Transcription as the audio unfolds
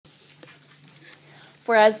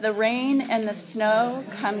For as the rain and the snow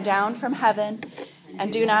come down from heaven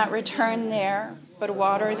and do not return there, but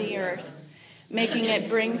water the earth, making it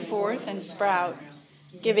bring forth and sprout,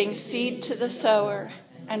 giving seed to the sower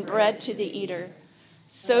and bread to the eater,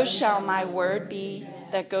 so shall my word be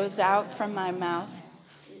that goes out from my mouth.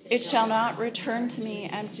 It shall not return to me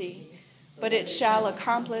empty, but it shall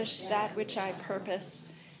accomplish that which I purpose,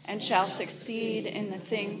 and shall succeed in the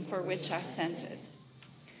thing for which I sent it.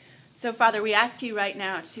 So, Father, we ask you right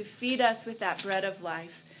now to feed us with that bread of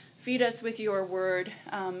life. Feed us with your word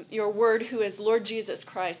who is Lord Jesus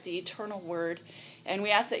Christ, the eternal word. And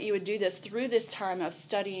we ask that you would do this through this time of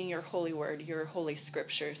studying your holy word, your holy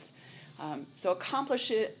scriptures. So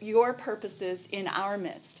accomplish your purposes in our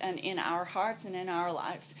midst and in our hearts and in our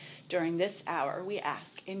lives during this hour, we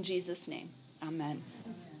ask. In Jesus' name, amen.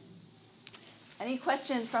 Any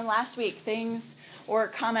questions from last week, things or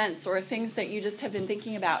comments or things that you just have been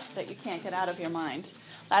thinking about that you can't get out of your mind?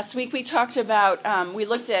 Last week we talked about, we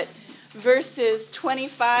looked at verses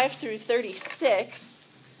 25 through 36,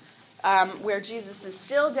 where Jesus is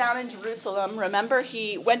still down in Jerusalem. Remember,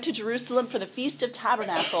 he went to Jerusalem for the Feast of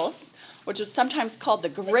Tabernacles, which was sometimes called the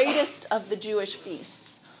greatest of the Jewish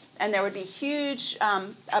feasts. And there would be huge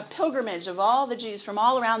a pilgrimage of all the Jews from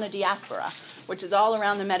all around the diaspora, which is all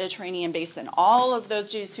around the Mediterranean basin. All of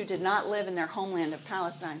those Jews who did not live in their homeland of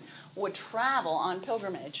Palestine would travel on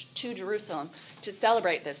pilgrimage to Jerusalem to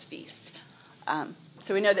celebrate this feast.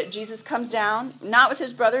 So we know that Jesus comes down, not with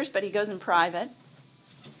his brothers, but he goes in private.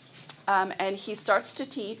 And he starts to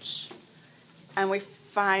teach, and we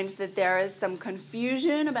find that there is some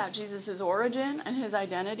confusion about Jesus' origin and his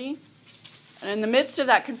identity. And in the midst of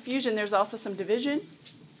that confusion, there's also some division.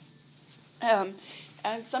 And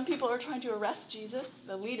some people are trying to arrest Jesus.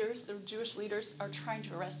 The Jewish leaders are trying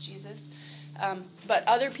to arrest Jesus. But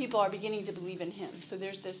other people are beginning to believe in him. So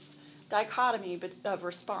there's this dichotomy of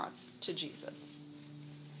response to Jesus.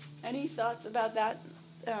 Any thoughts about that?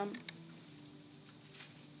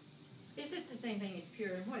 Is this the same thing as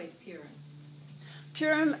Purim? What is Purim?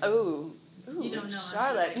 Purim, ooh, you don't know,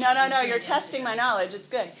 Charlotte. No, you're testing my knowledge. It's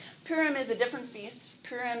good. Purim is a different feast.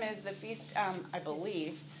 Purim is the feast, I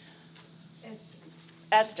believe.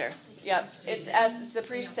 Esther. Yep. It's the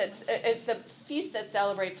priest it's the feast that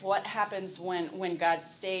celebrates what happens when God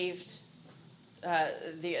saved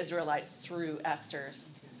the Israelites through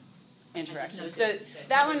Esther's interaction. So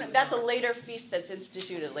that's a later feast that's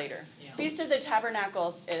instituted later. Yeah. Feast of the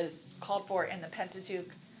Tabernacles is called for in the Pentateuch,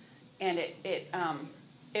 and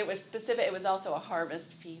it was specific. It was also a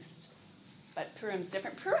harvest feast, but Purim's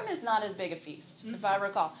different. Purim is not as big a feast, if I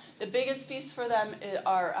recall. The biggest feasts for them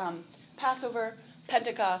are Passover,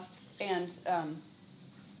 Pentecost, and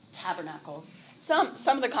Tabernacles. Some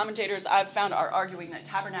of the commentators I've found are arguing that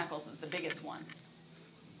Tabernacles is the biggest one.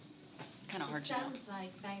 It's kind of hard to know. Sounds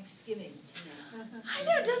like Thanksgiving to me. I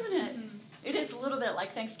know, doesn't it? Mm-hmm. It is a little bit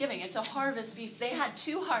like Thanksgiving. It's a harvest feast. They had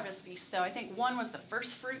two harvest feasts, though. I think one was the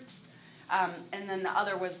first fruits, and then the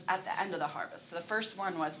other was at the end of the harvest. So the first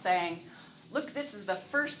one was saying, look, this is the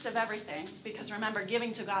first of everything, because remember,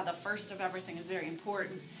 giving to God the first of everything is very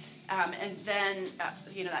important. And then,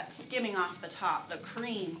 that skimming off the top, the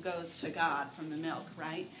cream goes to God from the milk,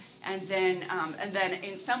 right? And then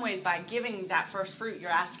in some ways, by giving that first fruit, you're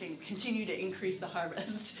asking, continue to increase the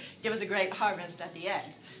harvest. Give us a great harvest at the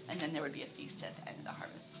end. And then there would be a feast at the end of the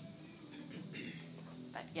harvest.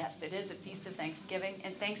 But yes, it is a feast of Thanksgiving.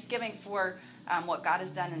 And Thanksgiving for what God has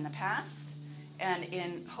done in the past, and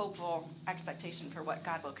in hopeful expectation for what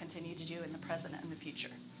God will continue to do in the present and the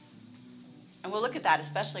future. And we'll look at that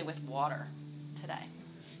especially with water today.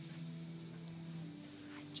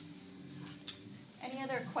 Any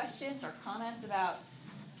other questions or comments about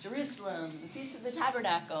Jerusalem, the Feast of the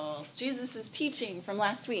Tabernacles, Jesus' teaching from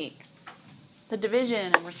last week, the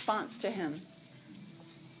division and response to him?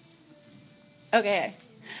 Okay.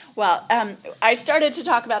 Well, I started to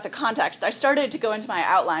talk about the context. I started to go into my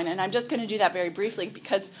outline, and I'm just going to do that very briefly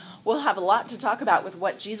because we'll have a lot to talk about with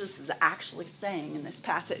what Jesus is actually saying in this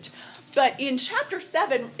passage. But in chapter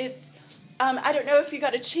 7, it's, I don't know if you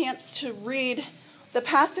got a chance to read the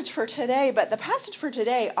passage for today, but the passage for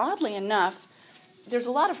today, oddly enough, there's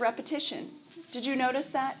a lot of repetition. Did you notice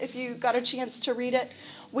that if you got a chance to read it?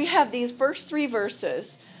 We have these first three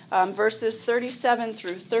verses, verses 37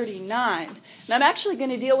 through 39. And I'm actually going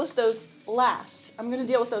to deal with those last. I'm going to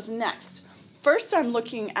deal with those next. First, I'm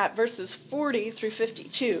looking at verses 40 through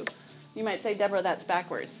 52. You might say, Deborah, that's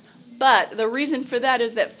backwards. But the reason for that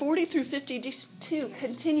is that 40 through 52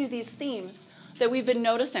 continue these themes that we've been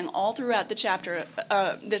noticing all throughout the chapter,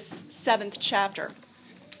 this 7th chapter.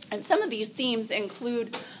 And some of these themes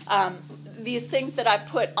include these things that I've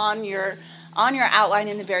put on your on your outline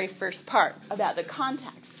in the very first part about the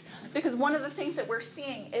context. Because one of the things that we're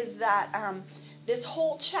seeing is that this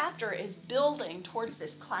whole chapter is building towards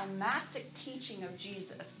this climactic teaching of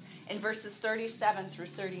Jesus in verses 37 through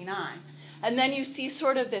 39. And then you see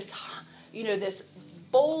sort of this, this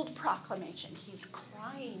bold proclamation. He's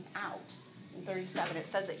crying out. In 37,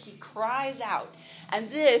 it says that he cries out. And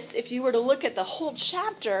this, if you were to look at the whole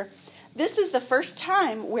chapter, this is the first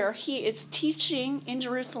time where he is teaching in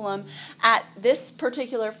Jerusalem at this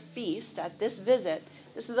particular feast, at this visit.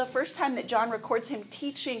 This is the first time that John records him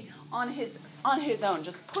teaching on his own,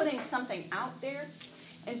 just putting something out there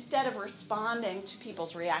instead of responding to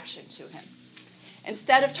people's reaction to him.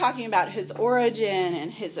 Instead of talking about his origin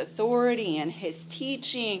and his authority and his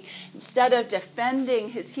teaching, instead of defending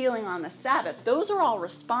his healing on the Sabbath, those are all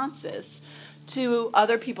responses to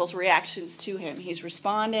other people's reactions to him. He's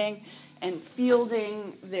responding and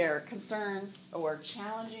fielding their concerns or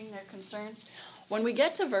challenging their concerns. When we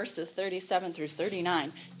get to verses 37 through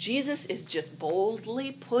 39, Jesus is just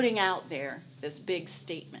boldly putting out there this big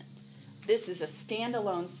statement. This is a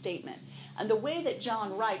standalone statement. And the way that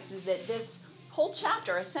John writes is that this whole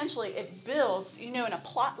chapter, essentially, it builds, in a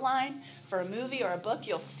plot line for a movie or a book,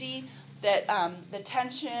 you'll see that the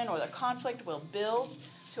tension or the conflict will build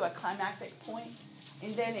to a climactic point,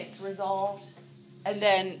 and then it's resolved, and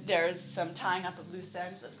then there's some tying up of loose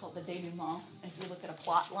ends. That's called the denouement, if you look at a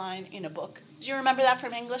plot line in a book. Do you remember that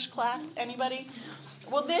from English class? Anybody?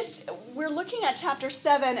 Well, we're looking at chapter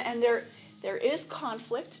 7, and there is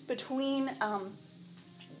conflict between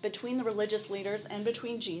the religious leaders and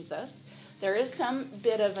between Jesus. There is some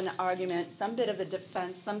bit of an argument, some bit of a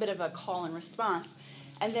defense, some bit of a call and response.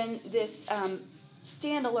 And then this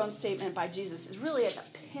standalone statement by Jesus is really at the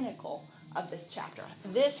pinnacle of this chapter.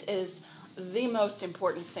 This is the most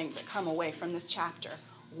important thing to come away from this chapter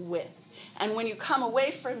with. And when you come away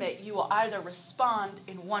from it, you will either respond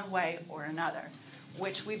in one way or another,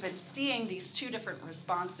 which we've been seeing these two different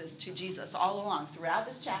responses to Jesus all along throughout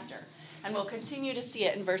this chapter. And we'll continue to see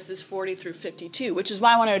it in verses 40 through 52, which is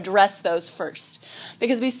why I want to address those first.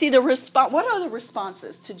 Because we see what are the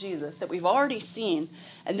responses to Jesus that we've already seen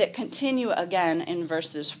and that continue again in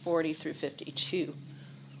verses 40 through 52.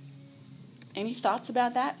 Any thoughts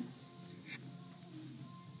about that?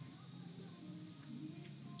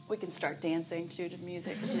 We can start dancing too to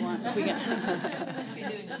music if you want. Must be doing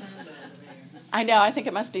Zumba over there. I know, I think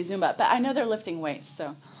it must be Zumba, but I know they're lifting weights,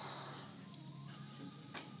 so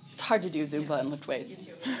it's hard to do Zumba and lift weights.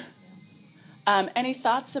 Any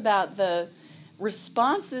thoughts about the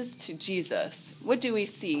responses to Jesus? What do we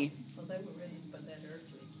see? Well, they were ready for that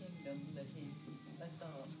earthly kingdom that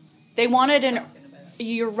They wanted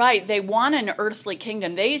you're right, they want an earthly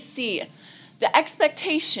kingdom. They see the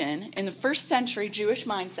expectation in the first century Jewish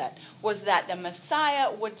mindset was that the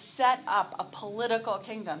Messiah would set up a political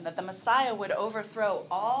kingdom, that the Messiah would overthrow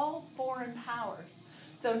all foreign powers.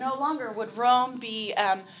 So no longer would Rome be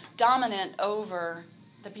dominant over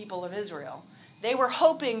the people of Israel. They were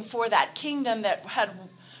hoping for that kingdom that had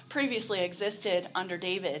previously existed under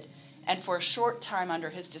David and for a short time under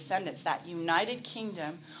his descendants, that united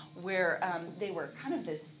kingdom where they were kind of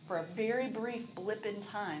this, for a very brief blip in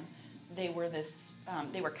time, they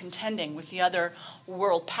were contending with the other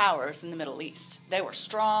world powers in the Middle East. They were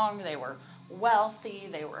strong, they were wealthy,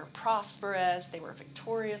 they were prosperous, they were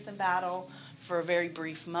victorious in battle for a very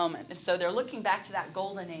brief moment. And so they're looking back to that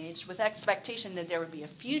golden age with expectation that there would be a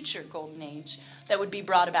future golden age that would be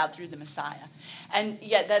brought about through the Messiah. And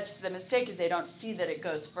yet that's the mistake, is they don't see that it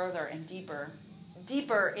goes further and deeper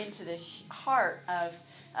into the heart of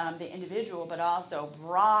the individual, but also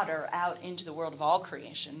broader out into the world of all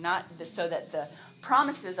creation, so that the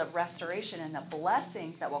promises of restoration and the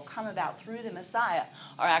blessings that will come about through the Messiah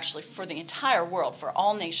are actually for the entire world, for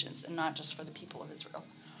all nations, and not just for the people of Israel.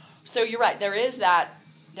 So you're right, there is that.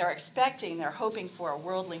 They're hoping for a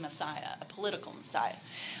worldly Messiah, a political Messiah.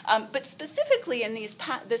 But specifically in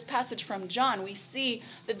this passage from John, we see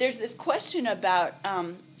that there's this question about,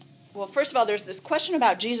 first of all, there's this question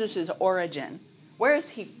about Jesus' origin. Where is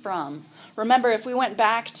he from? Remember, if we went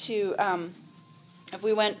back to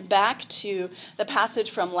the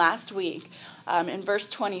passage from last week, in verse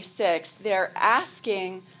 26,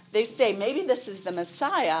 they say, maybe this is the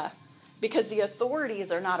Messiah because the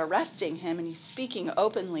authorities are not arresting him and he's speaking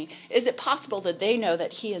openly. Is it possible that they know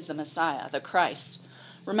that he is the Messiah, the Christ?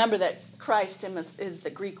 Remember that Christ is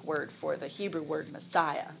the Greek word for the Hebrew word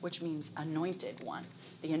Messiah, which means anointed one.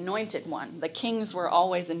 The anointed one. The kings were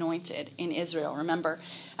always anointed in Israel. Remember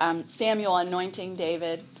Samuel anointing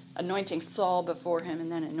David, anointing Saul before him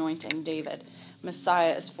and then anointing David.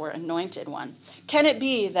 Messiah is for anointed one. Can it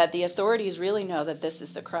be that the authorities really know that this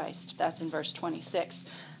is the Christ? That's in verse 26.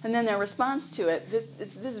 And then their response to it,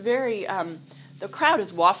 the crowd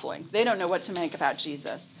is waffling. They don't know what to make about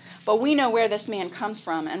Jesus. But we know where this man comes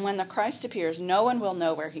from, and when the Christ appears, no one will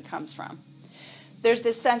know where he comes from. There's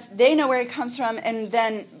this sense they know where he comes from, and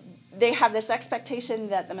then they have this expectation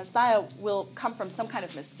that the Messiah will come from some kind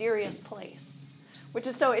of mysterious place, which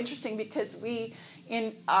is so interesting because we,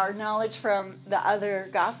 in our knowledge from the other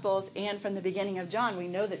Gospels and from the beginning of John, we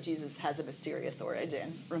know that Jesus has a mysterious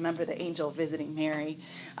origin. Remember the angel visiting Mary.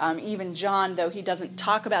 Even John, though he doesn't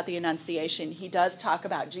talk about the Annunciation, he does talk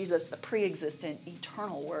about Jesus, the pre-existent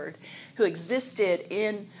eternal Word, who existed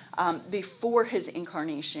in before his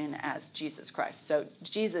incarnation as Jesus Christ. So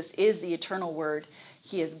Jesus is the eternal Word.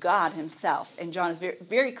 He is God himself. And John is very,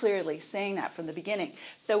 very clearly saying that from the beginning.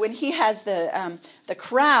 So when he has the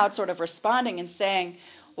crowd sort of responding and saying,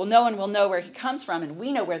 well, no one will know where he comes from, and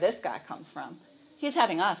we know where this guy comes from, he's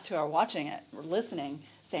having us who are watching it, or listening,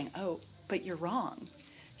 saying, oh, but you're wrong.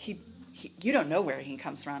 You don't know where he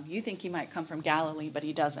comes from. You think he might come from Galilee, but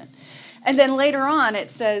he doesn't. And then later on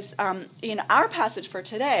it says, in our passage for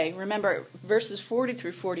today, remember verses 40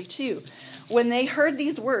 through 42, when they heard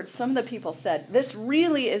these words, some of the people said, this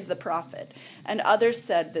really is the prophet. And others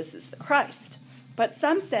said, this is the Christ. But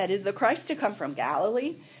some said, is the Christ to come from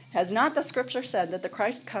Galilee? Has not the scripture said that the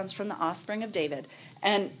Christ comes from the offspring of David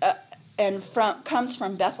and comes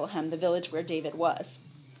from Bethlehem, the village where David was?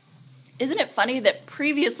 Isn't it funny that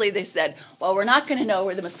previously they said, well, we're not going to know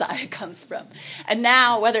where the Messiah comes from. And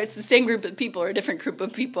now, whether it's the same group of people or a different group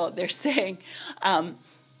of people, they're saying,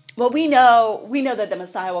 well, we know that the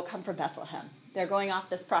Messiah will come from Bethlehem. They're going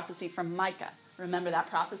off this prophecy from Micah. Remember that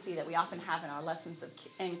prophecy that we often have in our lessons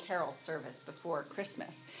and carol service before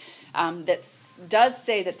Christmas. That does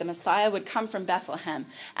say that the Messiah would come from Bethlehem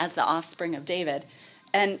as the offspring of David.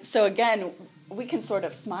 And so again, we can sort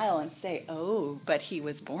of smile and say, oh, but he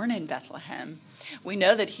was born in Bethlehem. We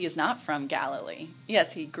know that he is not from Galilee.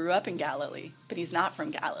 Yes, he grew up in Galilee, but he's not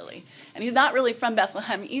from Galilee. And he's not really from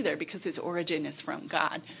Bethlehem either because his origin is from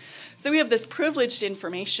God. So we have this privileged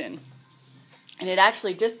information, and it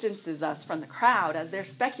actually distances us from the crowd as they're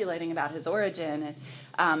speculating about his origin.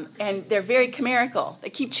 And they're very chimerical. They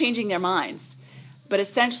keep changing their minds. But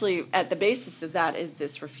essentially, at the basis of that is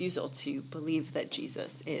this refusal to believe that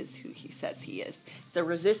Jesus is who he says he is. It's a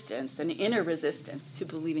resistance, an inner resistance to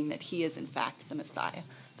believing that he is, in fact, the Messiah,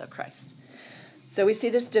 the Christ. So we see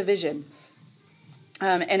this division.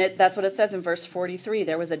 And that's what it says in verse 43.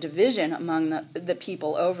 There was a division among the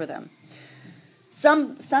people over them.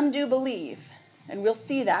 Some do believe, and we'll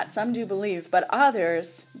see that. Some do believe, but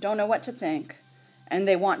others don't know what to think, and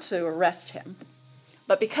they want to arrest him.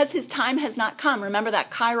 But because his time has not come, remember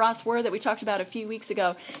that kairos word that we talked about a few weeks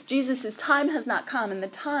ago, Jesus' time has not come, and the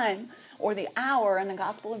time or the hour in the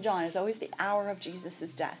Gospel of John is always the hour of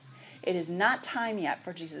Jesus' death. It is not time yet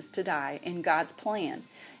for Jesus to die in God's plan,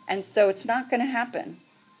 and so it's not going to happen.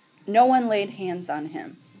 No one laid hands on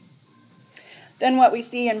him. Then what we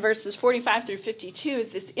see in verses 45 through 52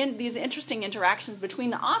 is these interesting interactions between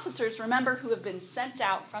the officers, remember, who have been sent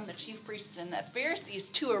out from the chief priests and the Pharisees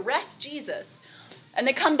to arrest Jesus. And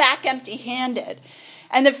they come back empty-handed.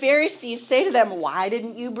 And the Pharisees say to them, why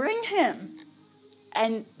didn't you bring him?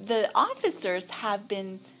 And the officers have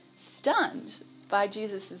been stunned by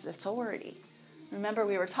Jesus' authority. Remember,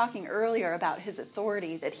 we were talking earlier about his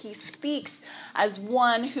authority, that he speaks as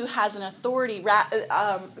one who has an authority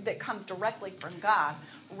that comes directly from God,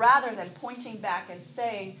 rather than pointing back and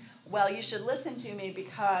saying, well, you should listen to me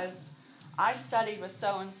because I studied with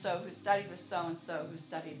so-and-so, who studied with so-and-so, who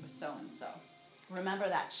studied with so-and-so. Remember,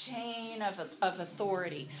 that chain of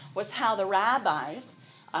authority was how the rabbis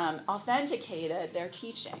authenticated their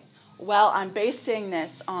teaching. Well, I'm basing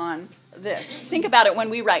this on this. Think about it when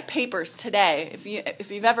we write papers today.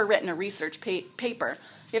 If you've ever written a research paper,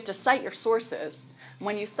 you have to cite your sources.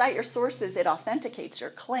 When you cite your sources, it authenticates your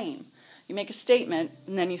claim. You make a statement,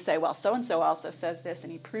 and then you say, well, so-and-so also says this,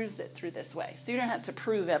 and he proves it through this way. So you don't have to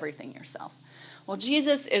prove everything yourself. Well,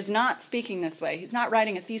 Jesus is not speaking this way. He's not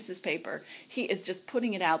writing a thesis paper. He is just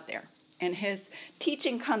putting it out there. And his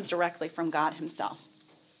teaching comes directly from God himself.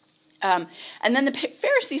 And then the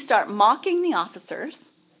Pharisees start mocking the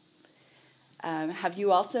officers. Have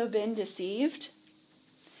you also been deceived?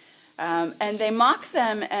 And they mock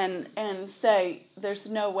them and say, there's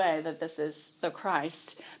no way that this is the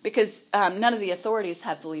Christ, because none of the authorities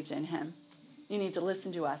have believed in him. You need to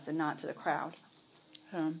listen to us and not to the crowd.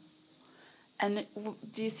 And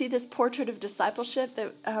do you see this portrait of discipleship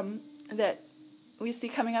that we see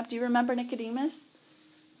coming up? Do you remember Nicodemus?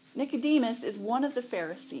 Nicodemus is one of the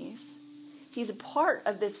Pharisees. He's a part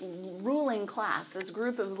of this ruling class, this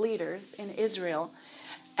group of leaders in Israel.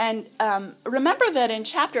 And remember that in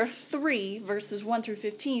chapter 3, verses 1 through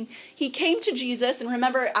 15, he came to Jesus. And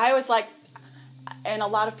remember, I was like, and a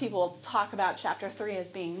lot of people talk about chapter 3 as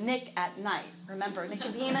being Nick at night. Remember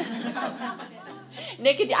Nicodemus?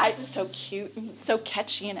 Nicodemus, it's so cute and so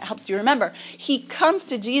catchy, and it helps you remember. He comes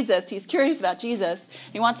to Jesus. He's curious about Jesus.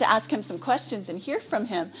 He wants to ask him some questions and hear from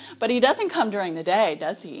him. But he doesn't come during the day,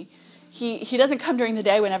 does he? He doesn't come during the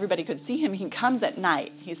day when everybody could see him. He comes at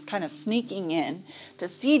night. He's kind of sneaking in to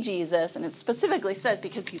see Jesus, and it specifically says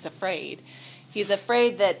because he's afraid. He's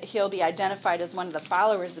afraid that he'll be identified as one of the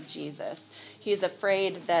followers of Jesus. He's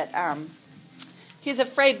afraid that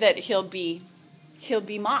he'll be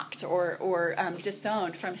mocked or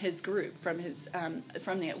disowned from his group,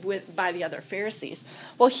 by the other Pharisees.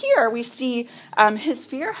 Well, here we see his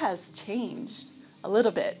fear has changed a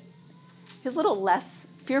little bit. He's a little less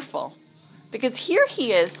fearful, because here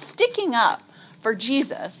he is sticking up for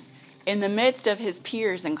Jesus in the midst of his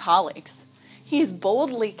peers and colleagues. He's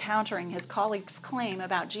boldly countering his colleagues' claim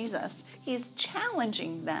about Jesus. He's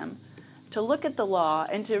challenging them to look at the law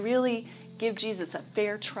and to really give Jesus a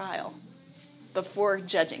fair trial before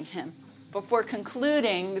judging him, before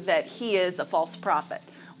concluding that he is a false prophet,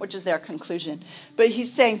 which is their conclusion. But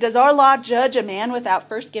he's saying, does our law judge a man without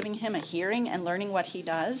first giving him a hearing and learning what he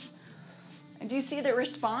does? And do you see their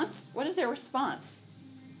response? What is their response?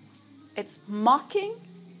 It's mocking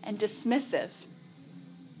and dismissive.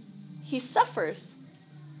 He suffers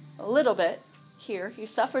a little bit here. He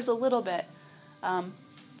suffers a little bit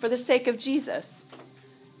for the sake of Jesus.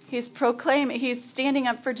 He's standing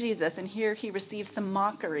up for Jesus, and here he receives some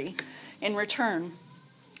mockery in return.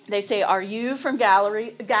 They say, are you from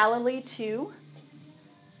Galilee too?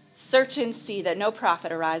 Search and see that no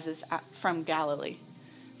prophet arises from Galilee.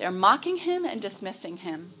 They're mocking him and dismissing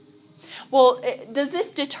him. Well, does this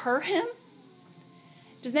deter him?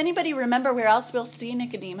 Does anybody remember where else we'll see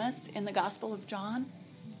Nicodemus in the Gospel of John?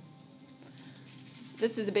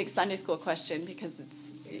 This is a big Sunday school question because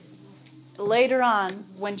it's later on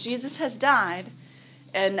when Jesus has died,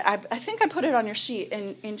 and I think I put it on your sheet,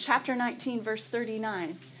 in chapter 19, verse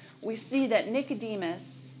 39, we see that Nicodemus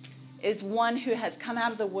is one who has come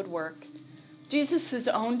out of the woodwork. Jesus'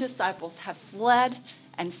 own disciples have fled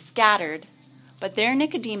and scattered, but there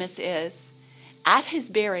Nicodemus is at his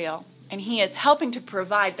burial, and he is helping to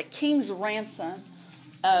provide the king's ransom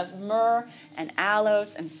of myrrh and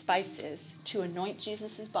aloes and spices to anoint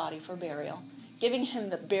Jesus' body for burial, giving him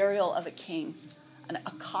the burial of a king,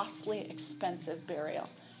 a costly, expensive burial.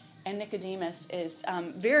 And Nicodemus is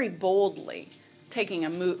very boldly taking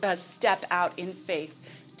a step out in faith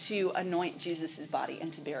to anoint Jesus' body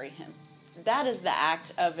and to bury him. That is the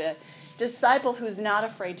act of a disciple who's not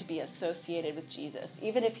afraid to be associated with Jesus,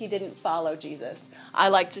 even if he didn't follow Jesus. I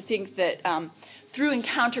like to think that through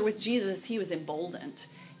encounter with Jesus, he was emboldened.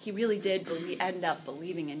 He really did end up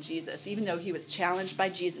believing in Jesus, even though he was challenged by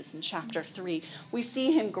Jesus in chapter 3. We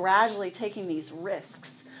see him gradually taking these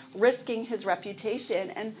risks, risking his reputation,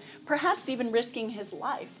 and perhaps even risking his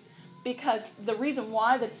life, because the reason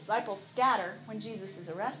why the disciples scatter when Jesus is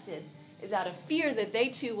arrested is out of fear that they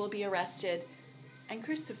too will be arrested and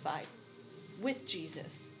crucified with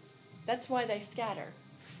Jesus. That's why they scatter.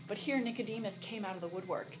 But here Nicodemus came out of the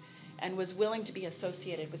woodwork and was willing to be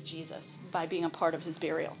associated with Jesus by being a part of his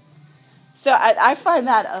burial. So I find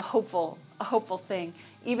that a hopeful thing.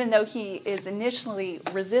 Even though he is initially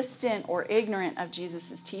resistant or ignorant of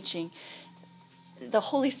Jesus' teaching, the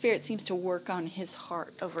Holy Spirit seems to work on his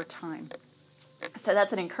heart over time. So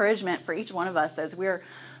that's an encouragement for each one of us as we're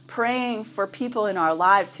praying for people in our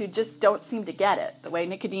lives who just don't seem to get it, the way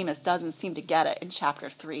Nicodemus doesn't seem to get it in chapter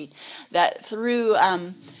 3. That through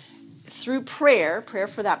prayer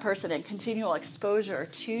for that person and continual exposure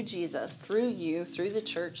to Jesus, through you, through the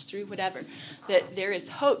church, through whatever, that there is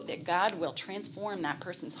hope that God will transform that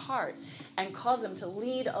person's heart and cause them to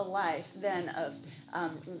lead a life then of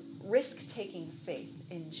risk-taking faith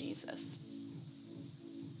in Jesus.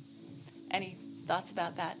 Any thoughts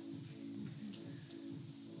about that?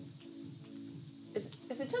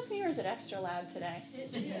 Is it just me or is it extra loud today?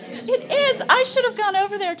 It is. I should have gone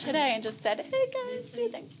over there today and just said, hey guys, what do you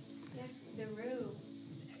think? That's the rule.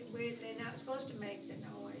 They're not supposed to make the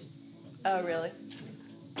noise. Oh, really?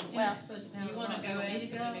 Well, You want to go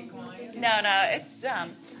in? no, it's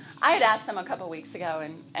I had asked them a couple weeks ago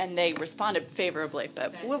and they responded favorably,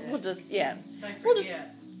 but we'll just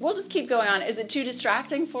we'll just keep going on. Is it too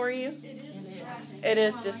distracting for you? It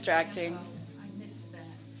is distracting.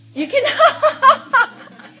 You can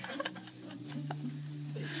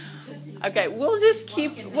Okay, we'll just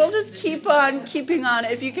keep on keeping on.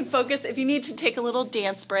 If you can focus, if you need to take a little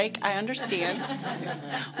dance break, I understand.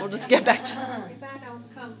 We'll just get back to. If I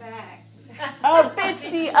don't come back. Oh,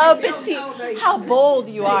 Bitsy, how bold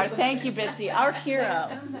you are. Thank you, Bitsy, our hero.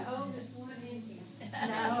 I'm the oldest one in here.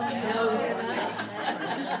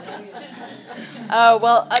 Oh,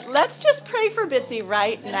 well, let's just pray for Bitsy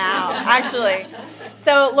right now, actually.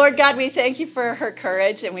 So, Lord God, we thank you for her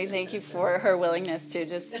courage, and we thank you for her willingness to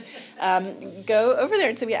just go over there.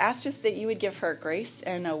 And so we ask just that you would give her grace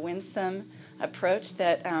and a winsome approach,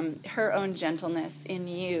 that her own gentleness in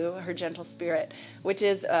you, her gentle spirit, which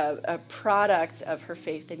is a product of her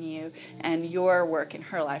faith in you and your work in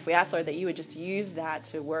her life. We ask, Lord, that you would just use that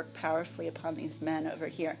to work powerfully upon these men over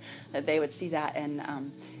here, that they would see that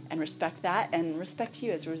and respect that and respect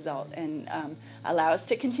you as a result, and allow us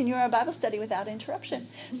to continue our Bible study without interruption.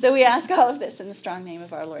 So we ask all of this in the strong name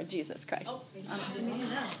of our Lord Jesus Christ.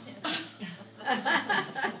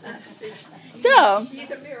 So,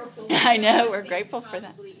 She's a miracle. I know, we're grateful for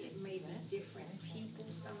that. It may be different people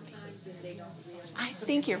sometimes and they don't realize. I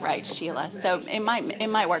think you're right, Sheila. So it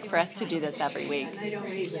might work for us to do this every week. They don't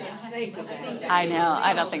even think about it. I know.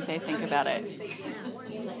 I don't think they think about it.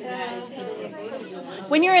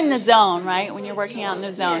 When you're in the zone, right? When you're working out in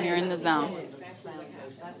the zone, you're in the zone.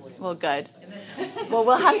 Well, good. Well,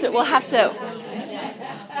 we'll have to.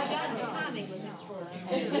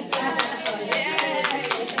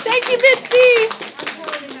 Thank you, Bitsy.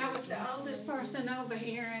 I was the oldest person over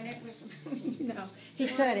here, and it was, He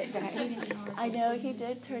cut it down. I know he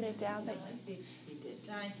did turn it down, but Thank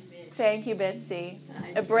you, Betsy. thank you, Bitsy.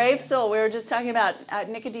 A brave soul. We were just talking about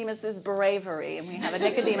Nicodemus's bravery, and we have a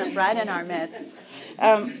Nicodemus right in our midst.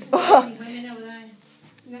 no, there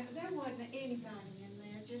wasn't anybody in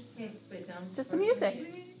there, just Just the music.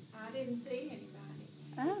 I didn't see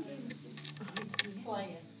anybody. Oh.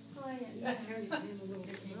 Playing. Nobody, let's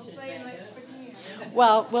pretend.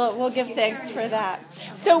 Well, we'll give thanks for that.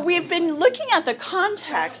 So we've been looking at the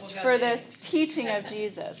context for this teaching of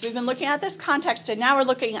Jesus. We've been looking at this context, and now we're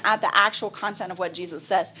looking at the actual content of what Jesus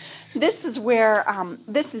says. This is where,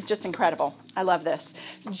 this is just incredible. I love this.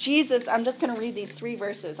 Jesus, I'm just going to read these 3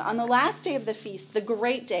 verses. On the last day of the feast, the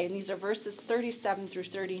great day, and these are verses 37 through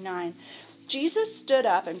 39, Jesus stood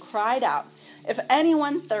up and cried out, "If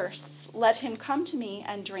anyone thirsts, let him come to me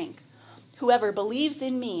and drink. Whoever believes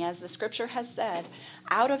in me, as the scripture has said,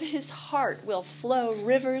 out of his heart will flow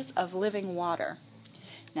rivers of living water."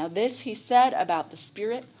 Now this he said about the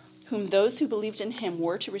Spirit, whom those who believed in him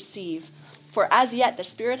were to receive. For as yet the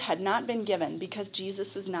Spirit had not been given, because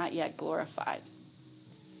Jesus was not yet glorified.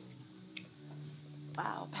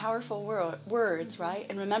 Wow, powerful words, right?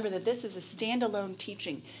 And remember that this is a standalone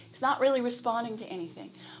teaching. It's not really responding to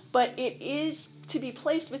anything, but it is to be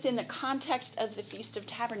placed within the context of the Feast of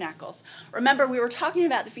Tabernacles. Remember, we were talking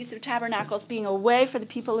about the Feast of Tabernacles being a way for the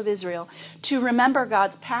people of Israel to remember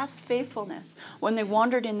God's past faithfulness when they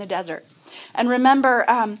wandered in the desert. And remember,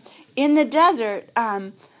 in the desert,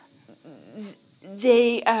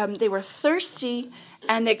 they were thirsty,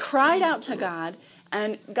 and they cried out to God.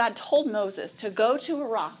 And God told Moses to go to a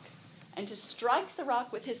rock and to strike the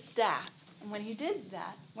rock with his staff. And when he did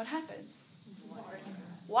that, what happened?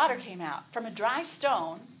 Water came out. From a dry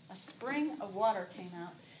stone, a spring of water came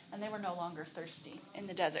out, and they were no longer thirsty in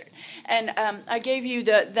the desert. And I gave you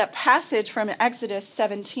that passage from Exodus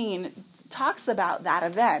 17. It talks about that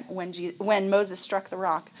event when Moses struck the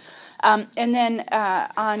rock. And then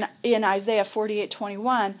in Isaiah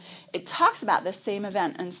 48:21, it talks about this same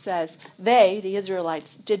event and says, they, the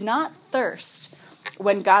Israelites, did not thirst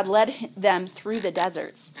when God led them through the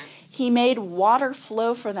deserts. He made water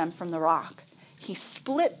flow for them from the rock. He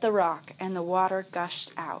split the rock, and the water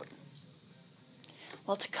gushed out.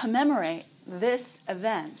 Well, to commemorate this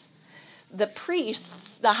event, the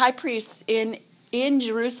priests, the high priests in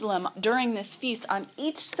Jerusalem during this feast,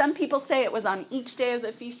 some people say it was on each day of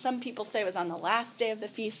the feast, some people say it was on the last day of the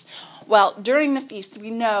feast. Well, during the feast,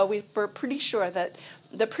 we're pretty sure that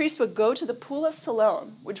the priests would go to the pool of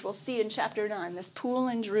Siloam, which we'll see in chapter 9, this pool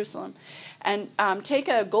in Jerusalem, and take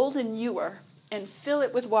a golden ewer and fill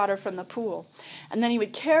it with water from the pool. And then he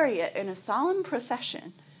would carry it in a solemn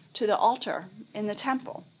procession to the altar in the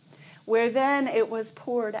temple, where then it was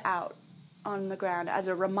poured out on the ground as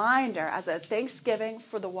a reminder, as a thanksgiving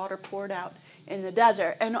for the water poured out in the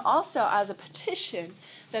desert, and also as a petition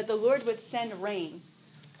that the Lord would send rain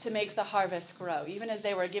to make the harvest grow. Even as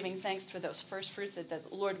they were giving thanks for those first fruits, that the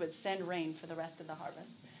Lord would send rain for the rest of the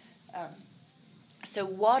harvest. So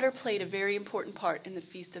water played a very important part in the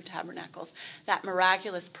Feast of Tabernacles, that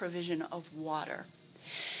miraculous provision of water.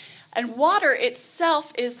 And water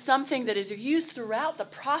itself is something that is used throughout the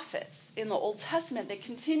prophets in the Old Testament. They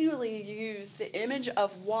continually use the image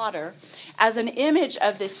of water as an image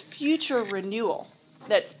of this future renewal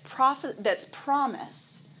that's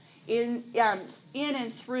promised in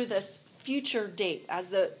and through this future date. As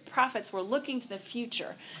the prophets were looking to the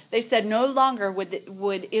future, they said no longer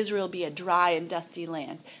would Israel be a dry and dusty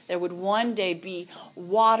land. There would one day be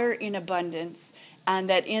water in abundance, and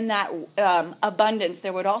that in that abundance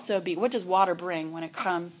there would also be, what does water bring when it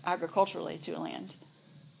comes agriculturally to a land?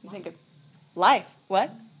 You think of life.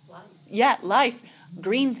 What? Life. Yeah, life.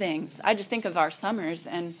 Green things. I just think of our summers,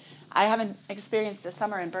 and I haven't experienced a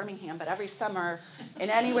summer in Birmingham, but every summer in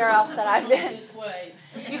anywhere else that I've been,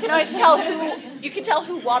 you can always tell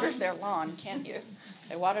who waters their lawn, can't you?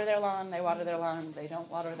 They water their lawn, they water their lawn, they don't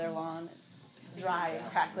water their lawn. It's dry and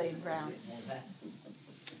crackly and brown.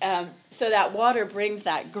 So that water brings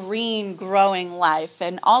that green growing life.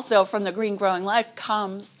 And also from the green growing life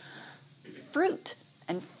comes fruit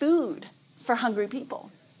and food for hungry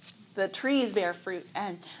people. The trees bear fruit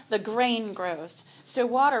and the grain grows. So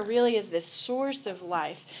water really is this source of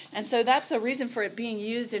life. And so that's the reason for it being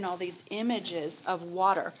used in all these images of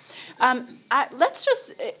water. Let's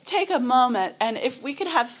just take a moment, and if we could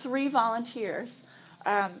have 3 volunteers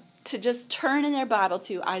to just turn in their Bible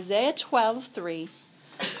to Isaiah 12:3,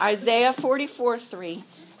 Isaiah 44:3,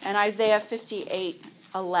 and Isaiah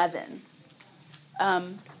 58:11.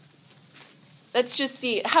 Let's just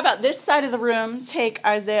see. How about this side of the room? Take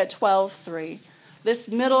Isaiah 12:3. This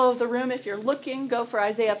middle of the room, if you're looking, go for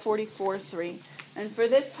Isaiah 44:3. And for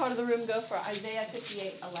this part of the room, go for Isaiah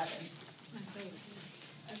 58:11.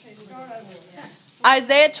 Okay, start over.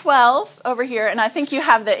 Isaiah 12 over here, and I think you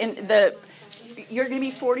have you're going to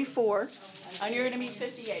be 44, and you're going to be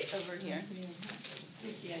 58 over here.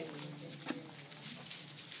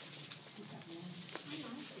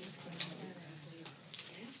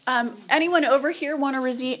 Anyone over here want to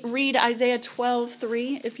read Isaiah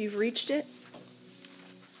 12:3 if you've reached it?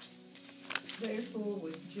 Therefore,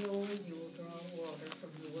 with joy you will draw water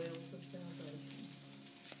from the wells of salvation.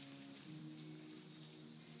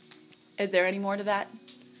 Is there any more to that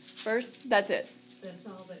verse? That's it. That's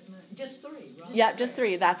all that just 3, right? Yeah, just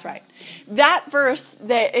 3. That's right. That verse,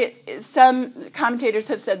 some commentators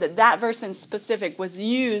have said that verse in specific was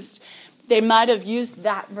used. They might have used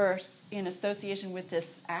that verse in association with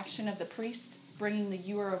this action of the priest bringing the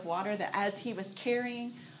ewer of water, that as he was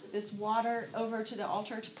carrying this water over to the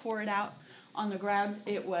altar to pour it out on the ground,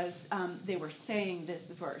 it was they were saying this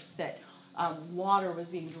verse, that water was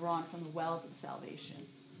being drawn from the wells of salvation.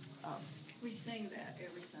 We sing that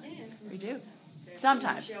every Sunday. We do.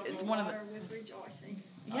 Sometimes. It's one of the... with rejoicing.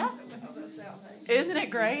 Yeah. Isn't it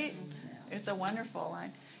great? It's a wonderful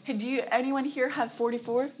line. Hey, anyone here have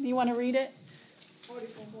 44? Do you want to read it?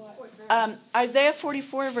 44 what? Isaiah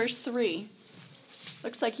 44, verse 3.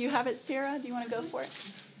 Looks like you have it, Sarah. Do you want to go for it?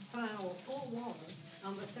 For I will pour water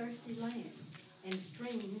on the thirsty land, and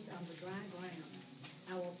streams on the dry ground.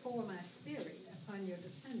 I will pour my spirit upon your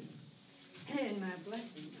descendants, and my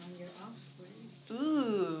blessing on your offspring.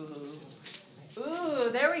 Ooh,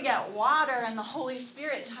 there we get water and the Holy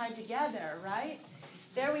Spirit tied together, right?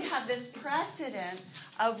 There we have this precedent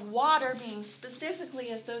of water being specifically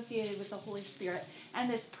associated with the Holy Spirit, and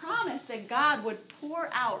this promise that God would pour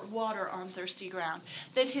out water on thirsty ground,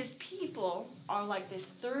 that his people are like this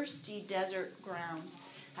thirsty desert grounds.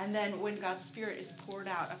 And then when God's Spirit is poured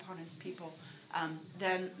out upon his people,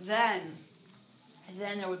 then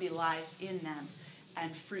there would be life in them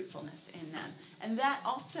and fruitfulness in them. And that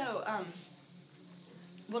also,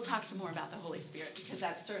 we'll talk some more about the Holy Spirit, because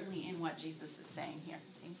that's certainly in what Jesus is saying here.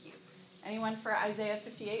 Thank you. Anyone for Isaiah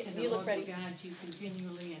 58? And you the look Lord ready. will guide you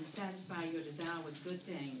continually and satisfy your desire with good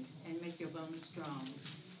things and make your bones strong.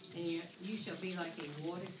 And you shall be like a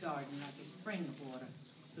watered garden, like a spring of water,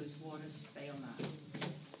 whose waters fail not.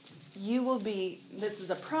 You will be, this is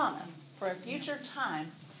a promise for a future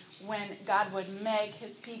time when God would make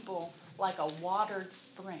his people like a watered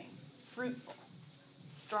spring, fruitful,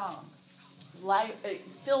 strong, life,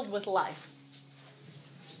 filled with life.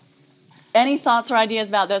 Any thoughts or ideas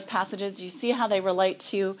about those passages? Do you see how they relate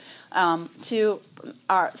to our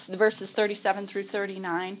verses 37 through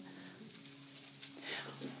 39?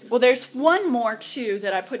 Well, there's one more, too,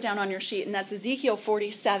 that I put down on your sheet, and that's Ezekiel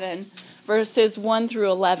 47, verses 1 through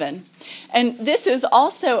 11. And this is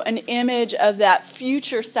also an image of that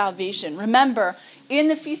future salvation. Remember, in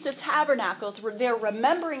the Feast of Tabernacles, they're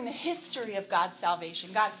remembering the history of God's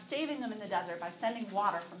salvation, God saving them in the desert by sending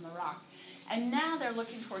water from the rock. And now they're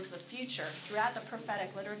looking towards the future throughout the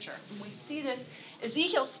prophetic literature. And we see this.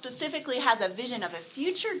 Ezekiel specifically has a vision of a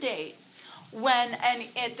future date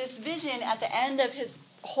at this vision at the end of his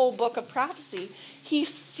whole book of prophecy, he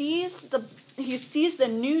sees the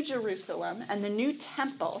new Jerusalem and the new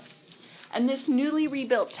temple, and this newly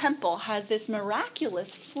rebuilt temple has this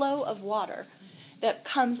miraculous flow of water that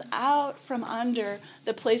comes out from under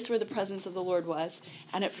the place where the presence of the Lord was,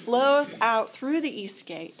 and it flows out through the east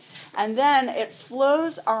gate, and then it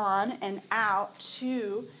flows on and out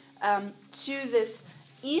to this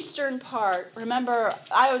eastern part.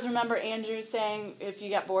 I always remember Andrew saying, if you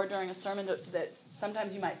get bored during a sermon, that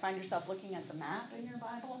sometimes you might find yourself looking at the map in your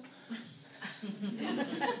Bible.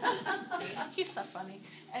 He's so funny.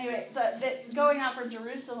 Anyway, going out from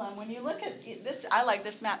Jerusalem, when you look at this, I like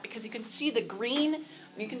this map because you can see the green,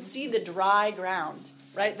 you can see the dry ground,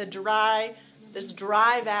 right? This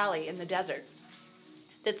dry valley in the desert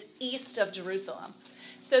that's east of Jerusalem.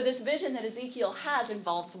 So this vision that Ezekiel has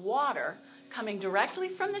involves water coming directly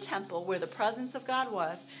from the temple where the presence of God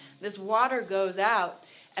was. This water goes out,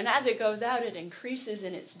 and as it goes out, it increases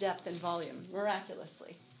in its depth and volume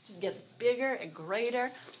miraculously. It gets bigger and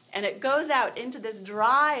greater, and it goes out into this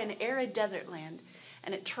dry and arid desert land,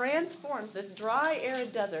 and it transforms this dry,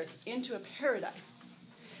 arid desert into a paradise.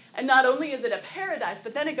 And not only is it a paradise,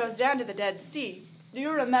 but then it goes down to the Dead Sea. Do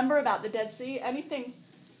you remember about the Dead Sea?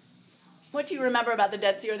 What do you remember about the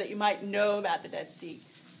Dead Sea, or that you might know about the Dead Sea?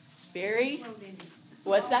 It's very,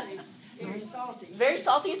 what's that? Very salty. Very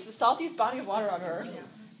salty. It's the saltiest body of water on earth.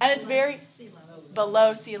 And it's very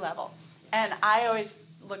below sea level. And I always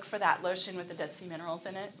look for that lotion with the Dead Sea minerals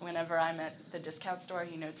in it whenever I'm at the discount store,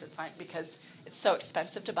 to find, because it's so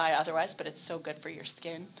expensive to buy otherwise, but it's so good for your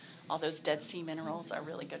skin. All those Dead Sea minerals are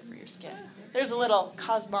really good for your skin. There's a little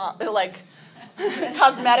cosmetic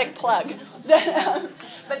plug.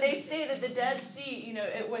 But they say that the Dead Sea,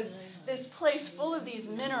 it was this place full of these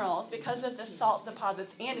minerals because of the salt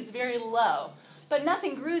deposits, and it's very low. But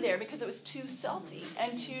nothing grew there because it was too salty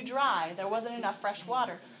and too dry. There wasn't enough fresh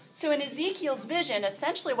water. So in Ezekiel's vision,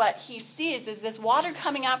 essentially what he sees is this water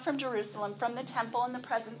coming out from Jerusalem, from the temple in the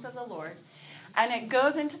presence of the Lord. And it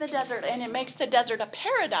goes into the desert, and it makes the desert a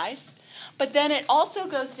paradise. But then it also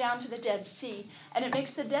goes down to the Dead Sea, and it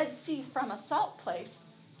makes the Dead Sea from a salt place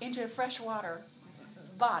into a freshwater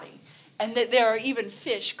body. And that there are even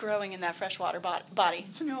fish growing in that freshwater body.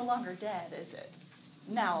 It's no longer dead, is it?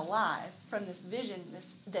 Now alive from this vision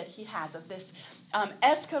that he has of this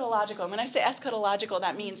eschatological. And when I say eschatological,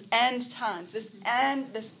 that means end times.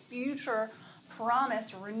 This future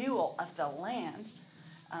promised renewal of the land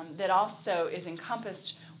that also is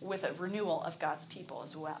encompassed with a renewal of God's people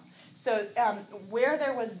as well. So where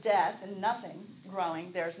there was death and nothing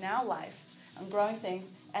growing, there's now life and growing things.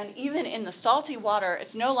 And even in the salty water,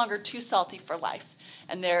 it's no longer too salty for life.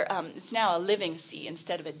 And it's now a living sea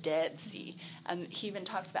instead of a dead sea. And he even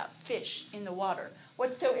talks about fish in the water.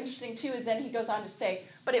 What's so interesting, too, is then he goes on to say,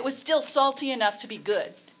 but it was still salty enough to be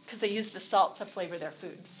good, because they used the salt to flavor their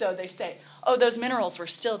food. So they say, oh, those minerals were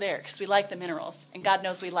still there because we like the minerals, and God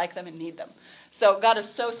knows we like them and need them. So God is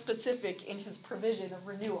so specific in his provision of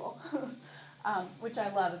renewal, which I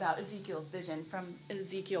love about Ezekiel's vision from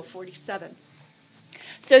Ezekiel 47.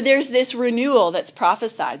 So there's this renewal that's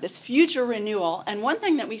prophesied, this future renewal, and one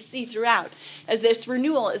thing that we see throughout is this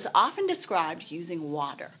renewal is often described using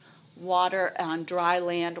water on dry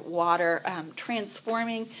land, water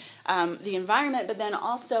transforming the environment, but then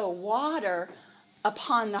also water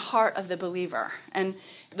upon the heart of the believer. And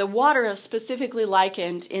the water is specifically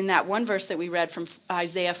likened in that one verse that we read from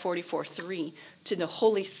Isaiah 44:3 to the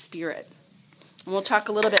Holy Spirit. And we'll talk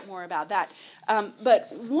a little bit more about that.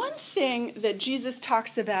 But one thing that Jesus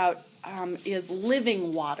talks about is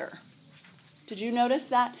living water. Did you notice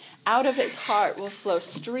that? Out of his heart will flow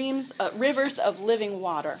rivers of living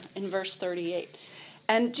water in verse 38.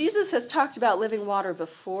 And Jesus has talked about living water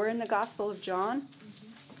before in the Gospel of John.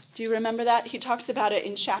 Do you remember that? He talks about it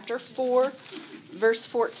in chapter 4, verse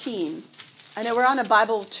 14. I know we're on a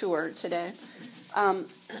Bible tour today.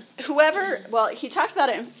 He talks about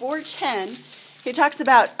it in 4:10. He talks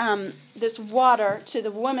about this water to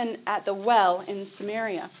the woman at the well in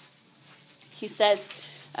Samaria. He says,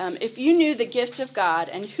 if you knew the gift of God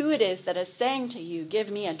and who it is that is saying to you, give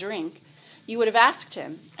me a drink, you would have asked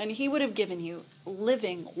him, and he would have given you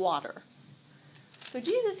living water. So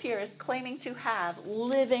Jesus here is claiming to have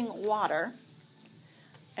living water,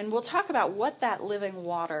 and we'll talk about what that living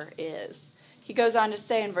water is. He goes on to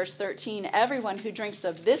say in verse 13, everyone who drinks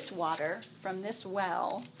of this water from this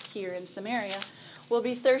well here in Samaria will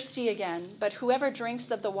be thirsty again, but whoever drinks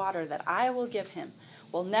of the water that I will give him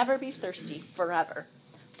will never be thirsty forever.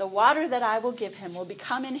 The water that I will give him will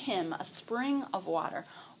become in him a spring of water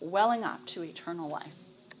welling up to eternal life.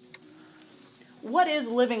 what is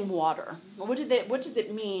living water? What does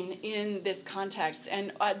it mean in this context?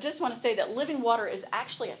 And I just want to say that living water is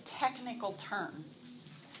actually a technical term.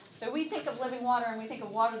 So we think of living water and we think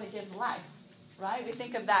of water that gives life, right? We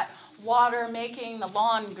think of that water making the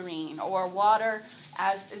lawn green, or water,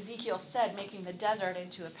 as Ezekiel said, making the desert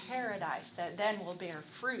into a paradise that then will bear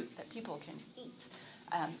fruit that people can eat,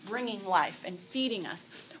 bringing life and feeding us.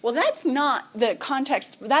 Well, that's not the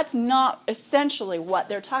context. That's not essentially what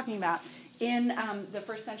they're talking about in the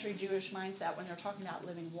first century Jewish mindset when they're talking about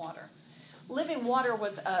living water. Living water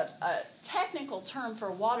was a technical term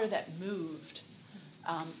for water that moved.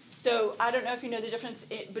 So I don't know if you know the difference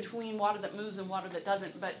between water that moves and water that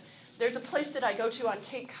doesn't, but there's a place that I go to on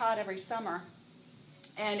Cape Cod every summer.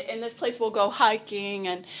 And in this place, we'll go hiking,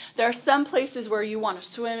 and there are some places where you want to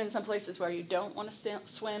swim and some places where you don't want to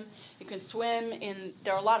swim. You can swim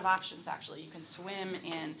there are a lot of options, actually. You can swim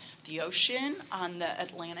in the ocean on the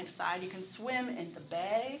Atlantic side. You can swim in the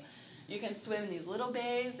bay. You can swim in these little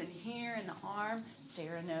bays, and here in the arm,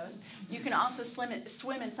 Sarah knows. You can also swim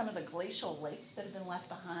in some of the glacial lakes that have been left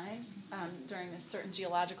behind during this certain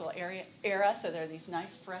geological era, so there are these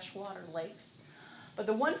nice freshwater lakes. But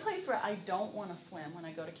the one place where I don't want to swim when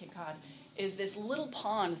I go to Cape Cod is this little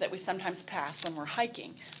pond that we sometimes pass when we're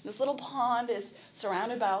hiking. This little pond is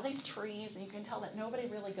surrounded by all these trees, and you can tell that nobody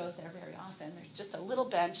really goes there very often. There's just a little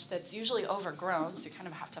bench that's usually overgrown, so you kind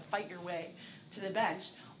of have to fight your way to the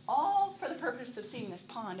bench, all for the purpose of seeing this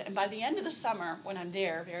pond. And by the end of the summer, when I'm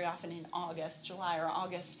there, very often in August, July or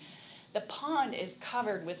August, the pond is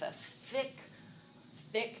covered with a thick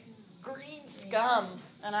green scum.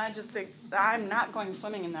 And I just think, I'm not going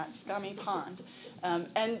swimming in that scummy pond.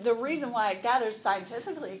 And the reason why it gathers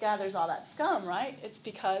scientifically, it gathers all that scum, right? It's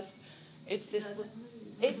because it's this,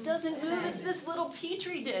 it doesn't move. It's this little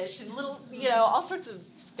petri dish, and little, all sorts of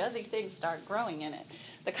scuzzy things start growing in it.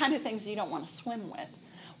 The kind of things you don't want to swim with.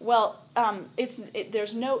 Well,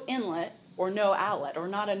 there's no inlet or no outlet, or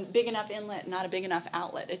not a big enough inlet, not a big enough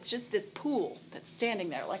outlet. It's just this pool that's standing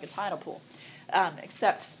there like a tidal pool,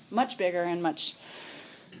 except much bigger and much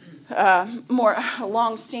more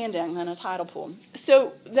long-standing than a tidal pool.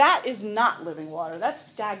 So that is not living water. That's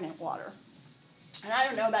stagnant water. And I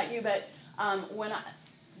don't know about you, but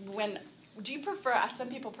do you prefer? Some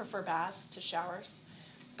people prefer baths to showers,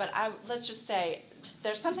 but let's just say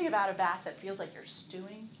there's something about a bath that feels like you're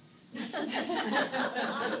stewing. This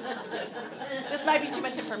might be too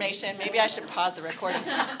much information. Maybe I should pause the recording.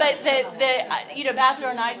 But baths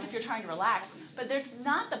are nice if you're trying to relax. But that's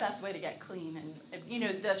not the best way to get clean. And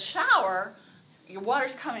the shower, your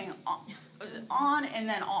water's coming on and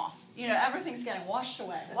then off. Everything's getting washed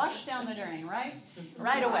down the drain,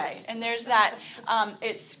 right away. And there's that.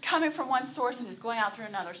 It's coming from one source and it's going out through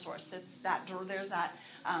another source. There's that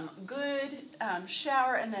good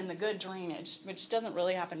shower and then the good drainage, which doesn't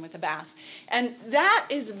really happen with a bath. And that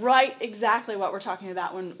is exactly what we're talking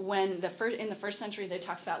about when in the first century they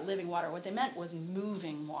talked about living water. What they meant was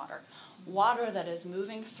moving water. Water that is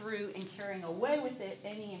moving through and carrying away with it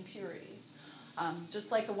any impurities.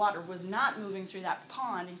 Just like the water was not moving through that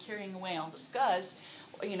pond and carrying away all the scuzz,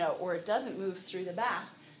 or it doesn't move through the bath,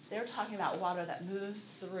 they're talking about water that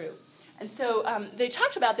moves through. And so they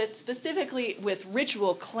talked about this specifically with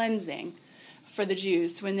ritual cleansing for the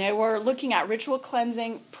Jews. When they were looking at ritual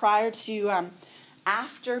cleansing prior to,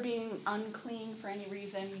 after being unclean for any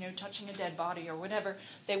reason, touching a dead body or whatever,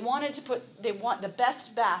 they want the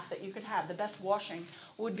best bath that you could have, the best washing,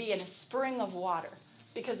 would be in a spring of water,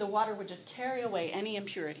 because the water would just carry away any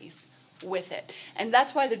impurities with it. And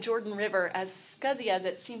that's why the Jordan River, as scuzzy as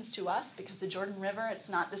it seems to us, because the Jordan River, it's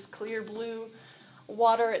not this clear blue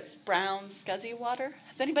water, it's brown, scuzzy water.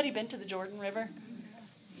 Has anybody been to the Jordan River?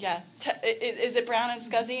 Yeah. Is it brown and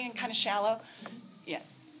scuzzy and kind of shallow?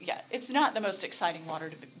 Yeah. It's not the most exciting water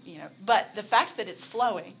to be, but the fact that it's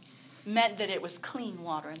flowing meant that it was clean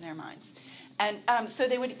water in their minds. And so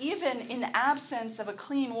they would, even in the absence of a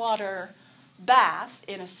clean water bath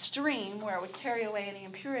in a stream where it would carry away any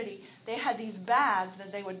impurity, they had these baths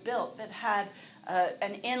that they would build that had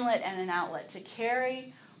an inlet and an outlet to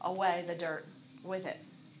carry away the dirt with it.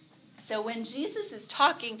 So when Jesus is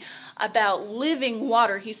talking about living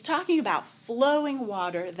water, he's talking about flowing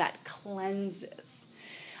water that cleanses.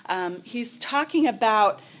 He's talking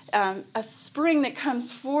about a spring that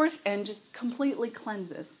comes forth and just completely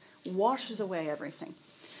cleanses, washes away everything.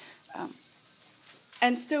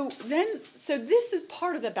 And so this is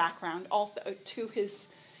part of the background also to his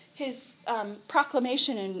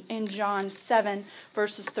proclamation in John 7,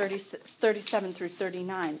 verses 37 through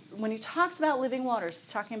 39. When he talks about living waters, he's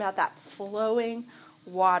talking about that flowing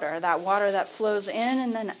water that flows in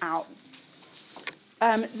and then out.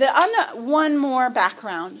 one more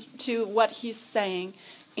background to what he's saying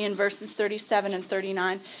in verses 37 and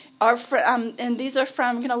 39. And these are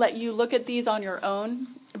from, I'm going to let you look at these on your own,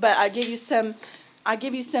 but I give you some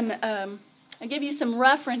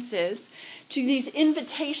references to these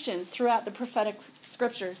invitations throughout the prophetic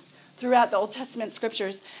scriptures, throughout the Old Testament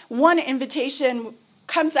scriptures. One invitation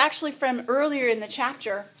comes actually from earlier in the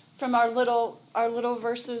chapter, from our little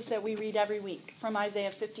verses that we read every week, from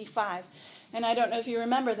Isaiah 55. And I don't know if you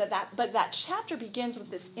remember but that chapter begins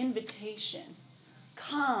with this invitation.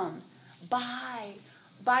 Come, buy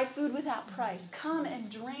food without price. Come and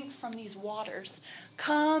drink from these waters.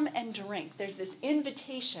 Come and drink. There's this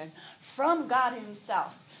invitation from God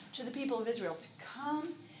himself to the people of Israel to come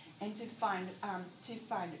and to find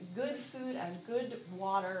good food and good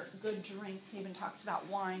water, good drink. He even talks about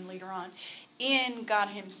wine later on, in God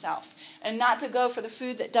himself. And not to go for the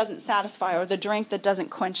food that doesn't satisfy or the drink that doesn't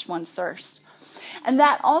quench one's thirst. And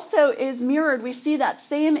that also is mirrored. We see that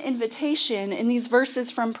same invitation in these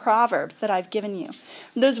verses from Proverbs that I've given you.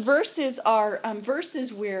 Those verses are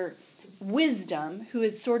verses where wisdom, who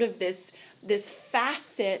is sort of this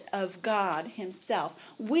facet of God himself,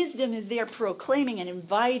 wisdom is there proclaiming and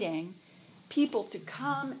inviting people to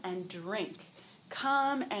come and drink.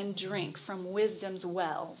 Come and drink from wisdom's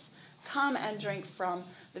wells. Come and drink from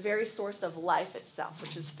the very source of life itself,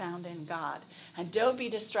 which is found in God. And don't be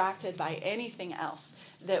distracted by anything else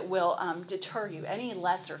that will deter you, any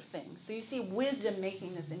lesser thing. So you see wisdom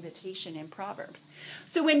making this invitation in Proverbs.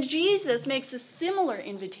 So when Jesus makes a similar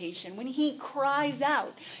invitation, when he cries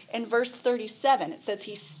out in verse 37, it says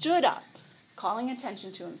he stood up, calling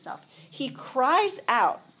attention to himself. He cries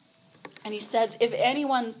out and he says, if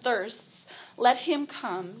anyone thirsts, let him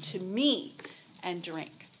come to me and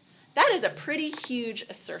drink. That is a pretty huge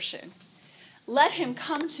assertion. Let him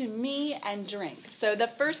come to me and drink. So the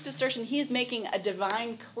first assertion, he is making a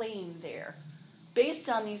divine claim there. Based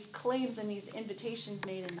on these claims and these invitations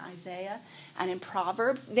made in Isaiah and in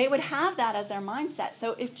Proverbs, they would have that as their mindset.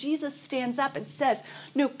 So if Jesus stands up and says,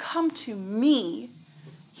 no, come to me,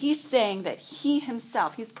 he's saying that he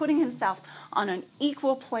himself, he's putting himself on an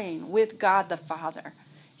equal plane with God the Father.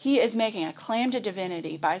 He is making a claim to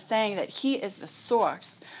divinity by saying that he is the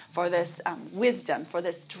source for this wisdom, for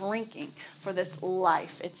this drinking, for this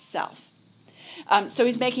life itself. So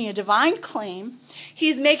he's making a divine claim.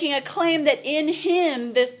 He's making a claim that in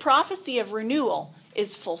him this prophecy of renewal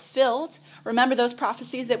is fulfilled. Remember those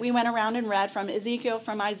prophecies that we went around and read from Ezekiel,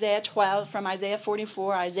 from Isaiah 12, from Isaiah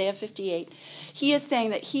 44, Isaiah 58. He is saying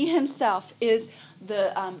that he himself is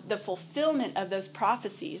the fulfillment of those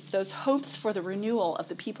prophecies, those hopes for the renewal of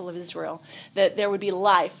the people of Israel, that there would be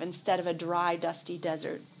life instead of a dry, dusty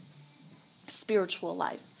desert, spiritual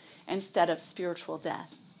life instead of spiritual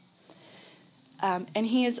death. And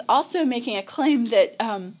he is also making a claim that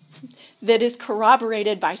that is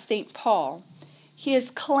corroborated by St. Paul. He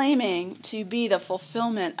is claiming to be the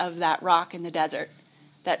fulfillment of that rock in the desert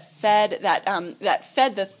that fed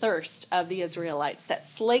the thirst of the Israelites, that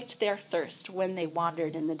slaked their thirst when they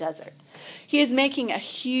wandered in the desert. He is making a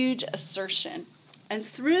huge assertion. And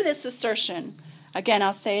through this assertion, again,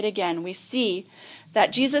 I'll say it again, we see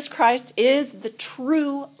that Jesus Christ is the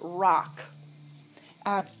true rock.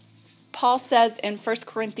 Paul says in 1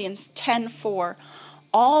 Corinthians 10:4,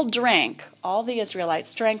 all the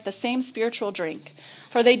Israelites drank the same spiritual drink,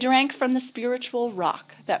 for they drank from the spiritual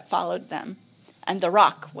rock that followed them. And the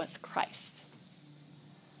rock was Christ.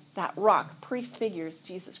 That rock prefigures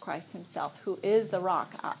Jesus Christ himself, who is the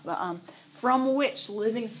rock from which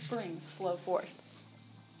living springs flow forth.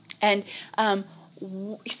 And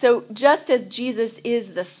so just as Jesus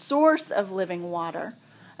is the source of living water,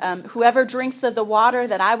 whoever drinks of the water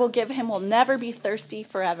that I will give him will never be thirsty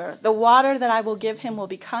forever. The water that I will give him will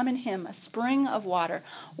become in him a spring of water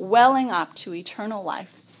welling up to eternal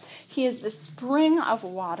life. He is the spring of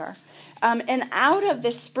water. And out of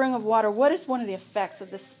this spring of water, what is one of the effects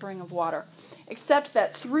of this spring of water? Except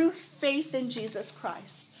that through faith in Jesus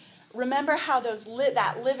Christ, remember how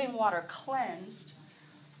that living water cleansed?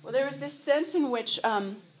 Well, there was this sense in which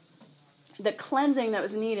the cleansing that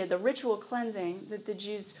was needed, the ritual cleansing that the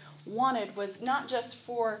Jews wanted, was not just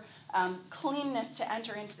for cleanness to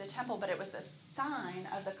enter into the temple, but it was a sign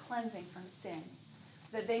of the cleansing from sin.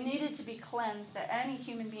 That they needed to be cleansed, that any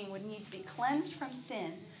human being would need to be cleansed from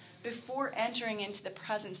sin before entering into the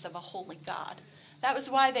presence of a holy God. That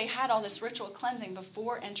was why they had all this ritual cleansing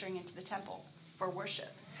before entering into the temple for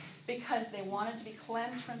worship, because they wanted to be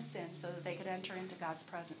cleansed from sin so that they could enter into God's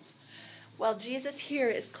presence. Well, Jesus here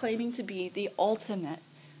is claiming to be the ultimate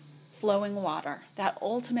flowing water, that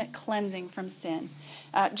ultimate cleansing from sin.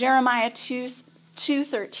 Jeremiah 2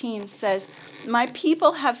 2:13 says, "My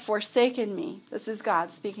people have forsaken me." This is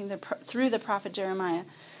God speaking through the prophet Jeremiah.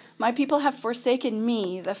 "My people have forsaken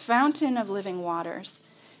me, the fountain of living waters,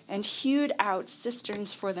 and hewed out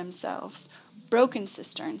cisterns for themselves, broken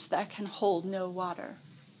cisterns that can hold no water."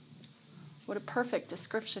 What a perfect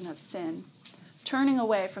description of sin. Turning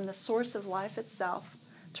away from the source of life itself,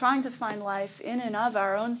 trying to find life in and of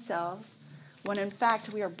our own selves, when in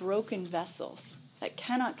fact we are broken vessels that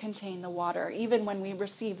cannot contain the water, even when we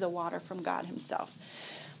receive the water from God himself.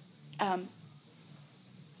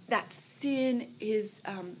 That sin is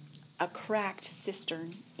a cracked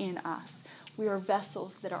cistern in us. We are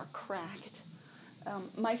vessels that are cracked.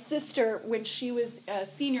 My sister, when she was a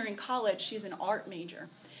senior in college, she's an art major.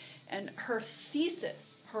 And her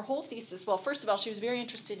whole thesis, well, first of all, she was very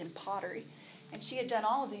interested in pottery. And she had done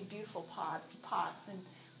all of these beautiful pots. And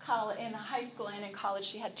in high school and in college,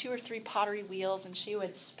 she had 2 or 3 pottery wheels, and she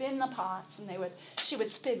would spin the pots, and she would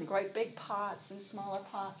spin great big pots and smaller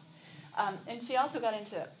pots. And she also got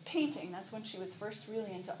into painting. That's when she was first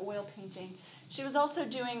really into oil painting. She was also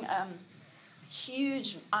doing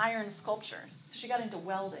huge iron sculptures. So she got into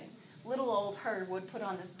welding. Little old her would put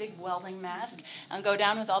on this big welding mask and go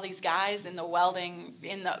down with all these guys in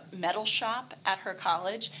the metal shop at her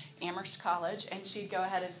college, Amherst College, and she'd go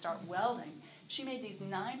ahead and start welding. She made these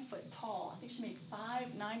 9-foot tall, I think she made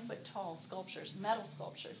 5 9-foot tall sculptures, metal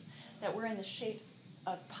sculptures, that were in the shapes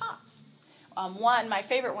of pots. My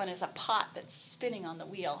favorite one is a pot that's spinning on the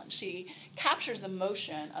wheel, and she captures the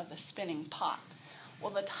motion of the spinning pot.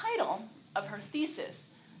 Well, the title of her thesis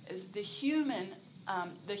is the human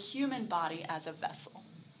body as a vessel.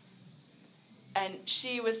 And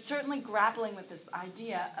she was certainly grappling with this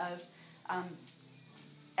idea of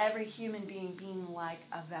every human being like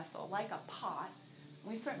a vessel, like a pot.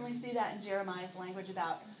 We certainly see that in Jeremiah's language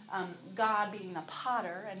about God being the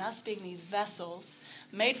potter and us being these vessels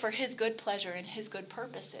made for his good pleasure and his good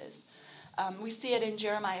purposes. We see it in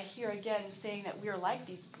Jeremiah here again, saying that we are like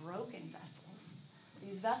these broken vessels,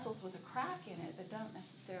 these vessels with a crack in it that don't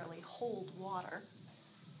necessarily hold water.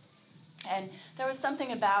 And there was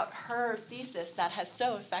something about her thesis that has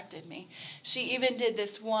so affected me. She even did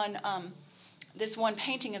this one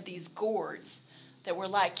painting of these gourds that were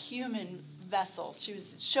like human vessels. She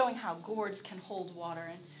was showing how gourds can hold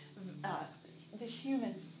water, and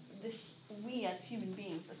we as human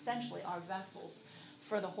beings essentially are vessels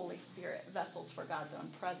for the Holy Spirit, vessels for God's own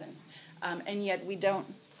presence, and yet we don't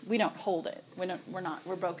hold it.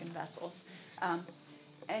 We're broken vessels.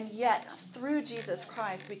 And yet, through Jesus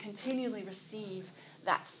Christ, we continually receive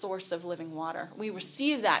that source of living water. We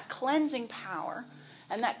receive that cleansing power,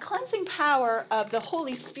 and that cleansing power of the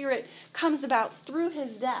Holy Spirit comes about through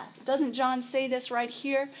his death. Doesn't John say this right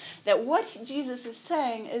here? That what Jesus is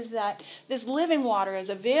saying is that this living water is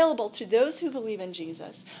available to those who believe in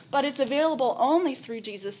Jesus, but it's available only through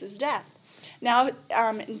Jesus' death. Now,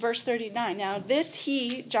 in verse 39, now this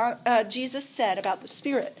Jesus said about the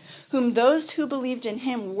Spirit, whom those who believed in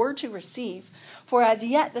him were to receive, for as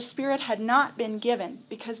yet the Spirit had not been given,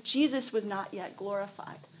 because Jesus was not yet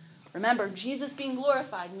glorified. Remember, Jesus being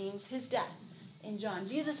glorified means his death in John.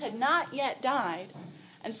 Jesus had not yet died,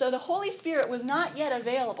 and so the Holy Spirit was not yet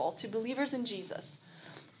available to believers in Jesus.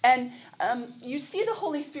 And you see the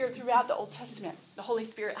Holy Spirit throughout the Old Testament, the Holy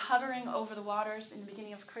Spirit hovering over the waters in the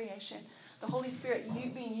beginning of creation, the Holy Spirit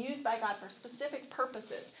being used by God for specific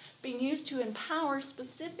purposes, being used to empower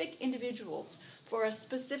specific individuals for a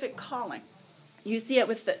specific calling. You see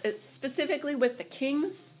it specifically with the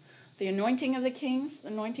kings, the anointing of the kings,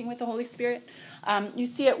 anointing with the Holy Spirit. You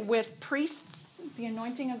see it with priests, the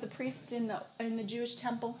anointing of the priests in the Jewish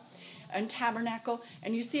temple and tabernacle,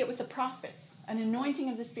 and you see it with the prophets, an anointing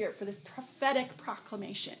of the Spirit for this prophetic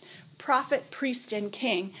proclamation. Prophet, priest, and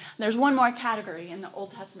king. There's one more category in the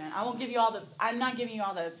Old Testament. I'm not giving you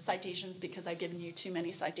all the citations because I've given you too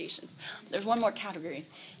many citations. There's one more category,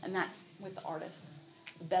 and that's with the artists.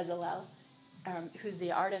 Bezalel, who's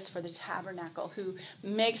the artist for the tabernacle, who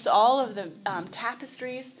makes all of the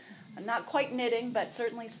tapestries, not quite knitting, but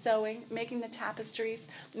certainly sewing, making the tapestries,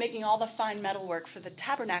 making all the fine metalwork for the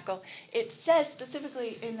tabernacle. It says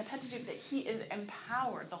specifically in the Pentateuch that he is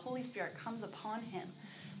empowered. The Holy Spirit comes upon him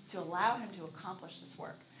to allow him to accomplish this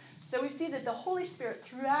work. So we see that the Holy Spirit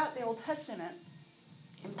throughout the Old Testament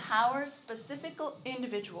empowers specific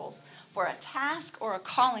individuals for a task or a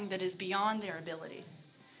calling that is beyond their ability.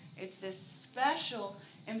 It's this special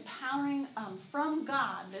empowering from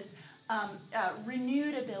God, this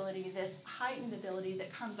renewed ability, this heightened ability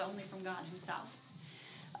that comes only from God himself.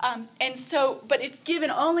 But it's given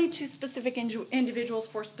only to specific individuals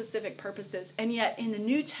for specific purposes. And yet in the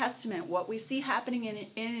New Testament, what we see happening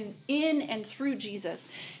in and through Jesus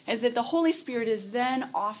is that the Holy Spirit is then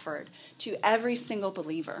offered to every single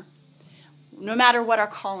believer, no matter what our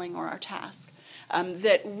calling or our task.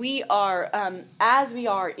 That we are, as we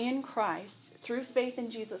are in Christ, through faith in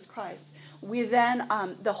Jesus Christ, we then,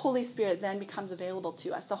 the Holy Spirit then becomes available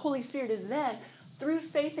to us. The Holy Spirit is then, through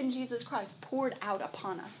faith in Jesus Christ, poured out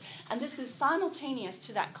upon us. And this is simultaneous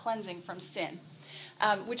to that cleansing from sin,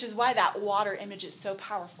 which is why that water image is so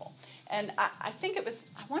powerful. And I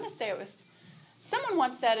want to say it was, someone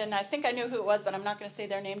once said, and I think I knew who it was, but I'm not going to say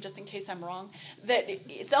their name just in case I'm wrong, that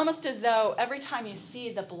it's almost as though every time you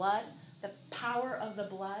see the blood, the power of the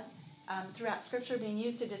blood throughout Scripture being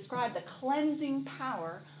used to describe the cleansing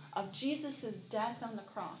power of Jesus' death on the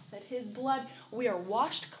cross, that his blood, we are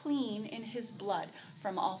washed clean in his blood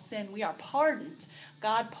from all sin. We are pardoned.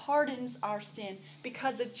 God pardons our sin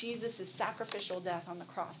because of Jesus' sacrificial death on the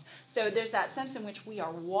cross. So there's that sense in which we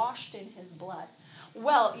are washed in his blood.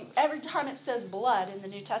 Well, every time it says blood in the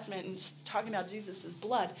New Testament and it's talking about Jesus'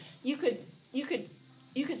 blood, you could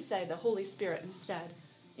say the Holy Spirit instead.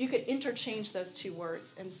 You could interchange those two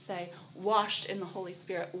words and say, washed in the Holy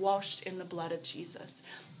Spirit, washed in the blood of Jesus.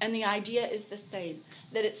 And the idea is the same,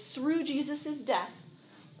 that it's through Jesus' death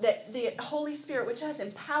that the Holy Spirit, which has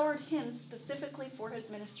empowered him specifically for his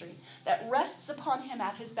ministry, that rests upon him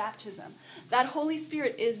at his baptism, that Holy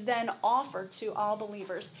Spirit is then offered to all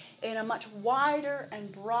believers in a much wider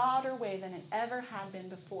and broader way than it ever had been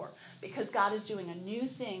before, because God is doing a new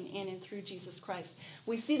thing in and through Jesus Christ.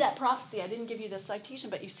 We see that prophecy. I didn't give you the citation,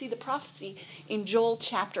 but you see the prophecy in Joel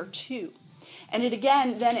chapter 2. And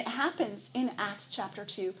it happens in Acts chapter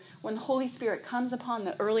 2 when the Holy Spirit comes upon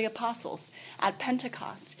the early apostles at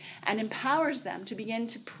Pentecost and empowers them to begin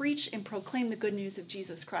to preach and proclaim the good news of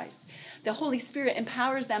Jesus Christ. The Holy Spirit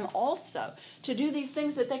empowers them also to do these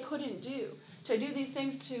things that they couldn't do, to do these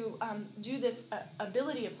things, to do this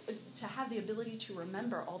to have the ability to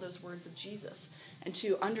remember all those words of Jesus and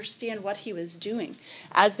to understand what he was doing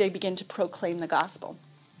as they begin to proclaim the gospel.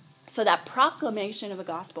 So that proclamation of the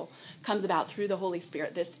gospel comes about through the Holy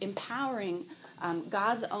Spirit, this empowering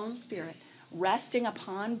God's own Spirit resting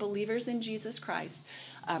upon believers in Jesus Christ,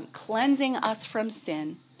 cleansing us from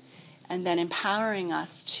sin, and then empowering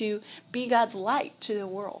us to be God's light to the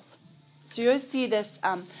world. So you see this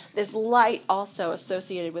light also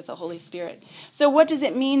associated with the Holy Spirit. So what does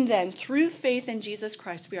it mean then? Through faith in Jesus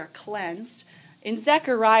Christ, we are cleansed. In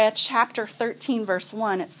Zechariah chapter 13, verse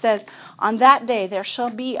 1, it says, "On that day there shall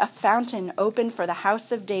be a fountain opened for the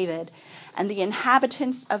house of David and the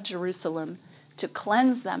inhabitants of Jerusalem, to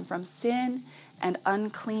cleanse them from sin and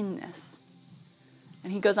uncleanness."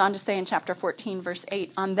 And he goes on to say in chapter 14, verse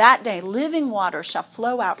 8, "On that day living water shall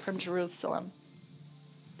flow out from Jerusalem."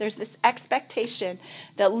 There's this expectation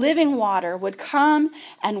that living water would come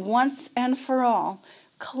and once and for all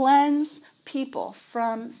cleanse people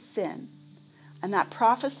from sin. And that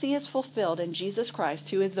prophecy is fulfilled in Jesus Christ,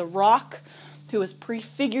 who is the rock, who is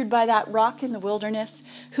prefigured by that rock in the wilderness,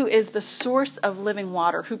 who is the source of living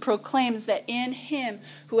water, who proclaims that in him,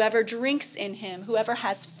 whoever drinks in him, whoever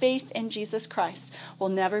has faith in Jesus Christ, will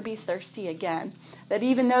never be thirsty again. That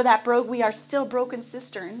even though we are still broken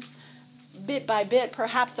cisterns, bit by bit,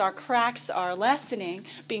 perhaps our cracks are lessening,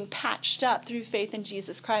 being patched up through faith in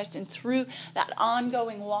Jesus Christ and through that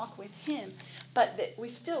ongoing walk with him, but that we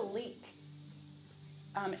still leak.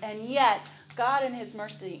 And yet, God in his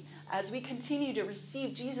mercy, as we continue to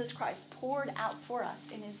receive Jesus Christ poured out for us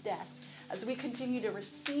in his death, as we continue to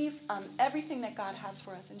receive everything that God has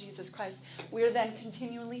for us in Jesus Christ, we are then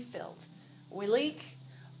continually filled. We leak,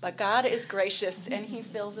 but God is gracious and he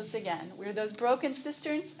fills us again. We're those broken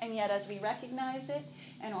cisterns, and yet as we recognize it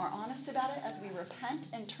and are honest about it, as we repent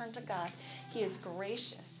and turn to God, he is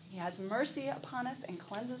gracious. He has mercy upon us and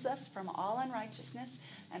cleanses us from all unrighteousness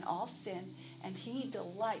and all sin, and he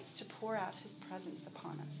delights to pour out his presence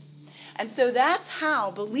upon us. And so that's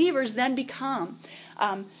how believers then become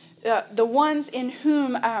the ones in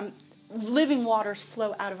whom living waters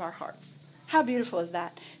flow out of our hearts. How beautiful is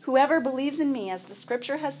that? "Whoever believes in me, as the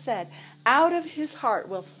scripture has said, out of his heart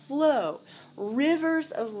will flow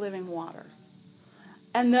rivers of living water."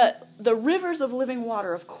 And the rivers of living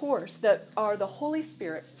water, of course, that are the Holy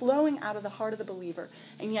Spirit flowing out of the heart of the believer,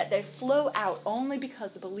 and yet they flow out only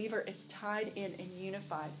because the believer is tied in and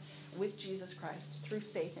unified with Jesus Christ through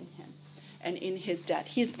faith in him and in his death.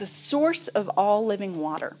 He is the source of all living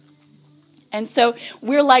water. And so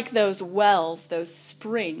we're like those wells, those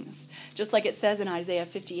springs. Just like it says in Isaiah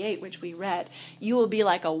 58, which we read, you will be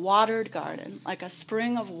like a watered garden, like a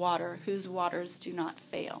spring of water whose waters do not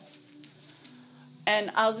fail.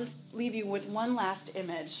 And I'll just leave you with one last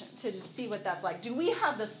image to see what that's like. Do we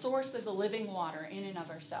have the source of the living water in and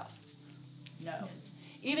of ourselves? No.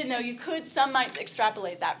 Even though some might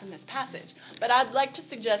extrapolate that from this passage. But I'd like to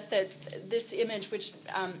suggest that this image, which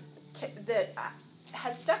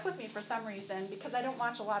has stuck with me for some reason because I don't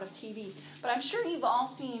watch a lot of TV, but I'm sure you've all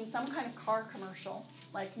seen some kind of car commercial,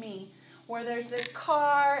 like me, where there's this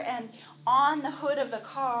car, and on the hood of the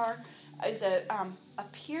car is a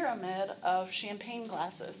pyramid of champagne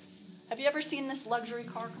glasses. Have you ever seen this luxury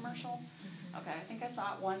car commercial? Okay, I think I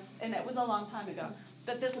saw it once, and it was a long time ago.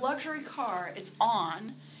 But this luxury car, it's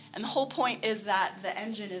on, and the whole point is that the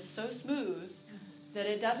engine is so smooth that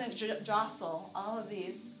it doesn't jostle all of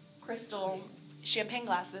these crystal champagne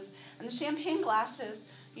glasses. And the champagne glasses,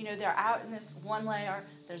 they're out in this one layer.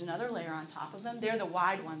 There's another layer on top of them. They're the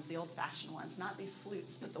wide ones, the old-fashioned ones, not these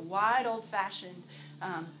flutes, but the wide, old-fashioned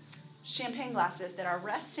champagne glasses that are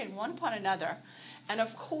resting one upon another. And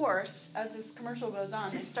of course, as this commercial goes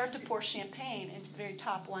on, they start to pour champagne into the very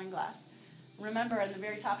top wine glass. Remember, in the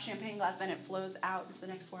very top champagne glass, then it flows out into the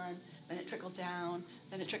next one, then it trickles down,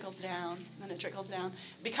 then it trickles down, then it trickles down.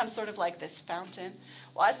 It becomes sort of like this fountain.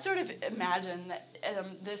 Well, I sort of imagine that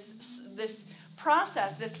this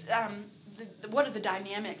process, what are the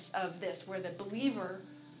dynamics of this, where the believer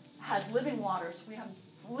has living waters. We have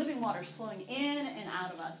living waters flowing in and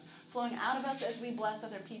out of us, as we bless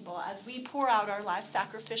other people, as we pour out our lives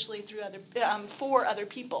sacrificially for other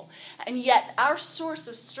people. And yet our source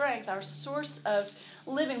of strength, our source of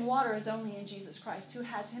living water is only in Jesus Christ, who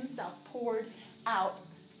has himself poured out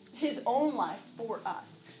his own life for us.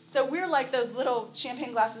 So we're like those little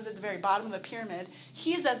champagne glasses at the very bottom of the pyramid.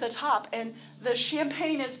 He's at the top, and the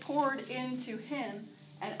champagne is poured into him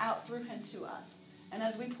and out through him to us. And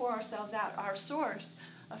as we pour ourselves out, our source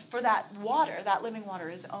for that water, that living water,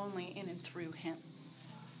 is only in and through him.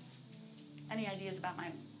 Any ideas about my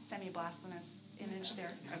semi-blasphemous image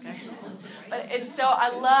there? Okay. But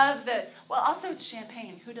I love that. Well, also it's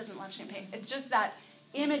champagne. Who doesn't love champagne? It's just that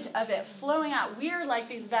image of it flowing out. We're like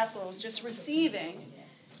these vessels just receiving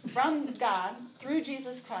from God through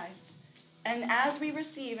Jesus Christ. And as we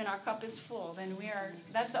receive and our cup is full, then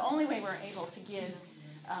that's the only way we're able to give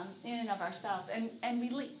in and of ourselves. And we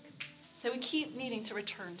leak. So we keep needing to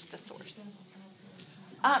return to the source.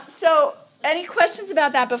 So any questions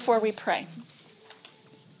about that before we pray?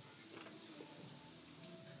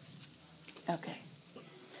 Okay.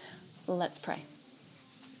 Let's pray.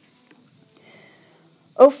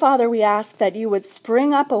 Oh, Father, we ask that you would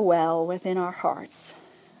spring up a well within our hearts.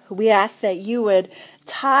 We ask that you would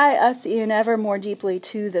tie us in ever more deeply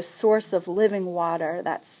to the source of living water,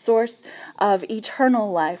 that source of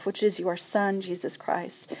eternal life, which is your Son, Jesus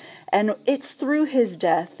Christ. And it's through his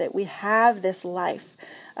death that we have this life.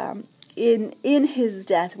 In his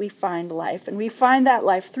death, we find life. And we find that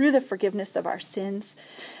life through the forgiveness of our sins.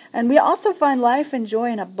 And we also find life and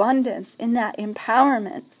joy and abundance in that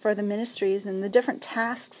empowerment for the ministries and the different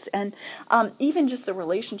tasks and even just the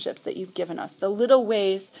relationships that you've given us, the little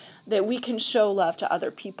ways that we can show love to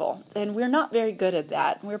other people. And we're not very good at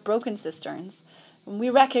that. We're broken cisterns. And we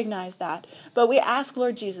recognize that. But we ask,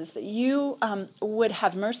 Lord Jesus, that you would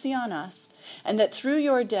have mercy on us, and that through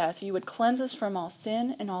your death you would cleanse us from all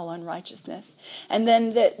sin and all unrighteousness, and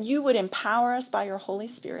then that you would empower us by your Holy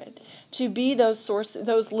Spirit to be those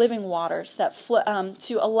living waters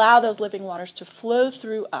to allow those living waters to flow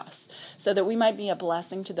through us, so that we might be a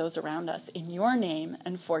blessing to those around us in your name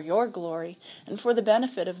and for your glory and for the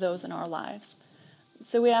benefit of those in our lives.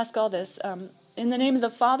 So we ask all this in the name of the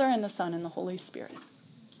Father and the Son and the Holy Spirit.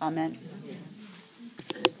 Amen.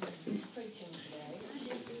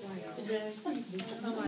 Excuse me.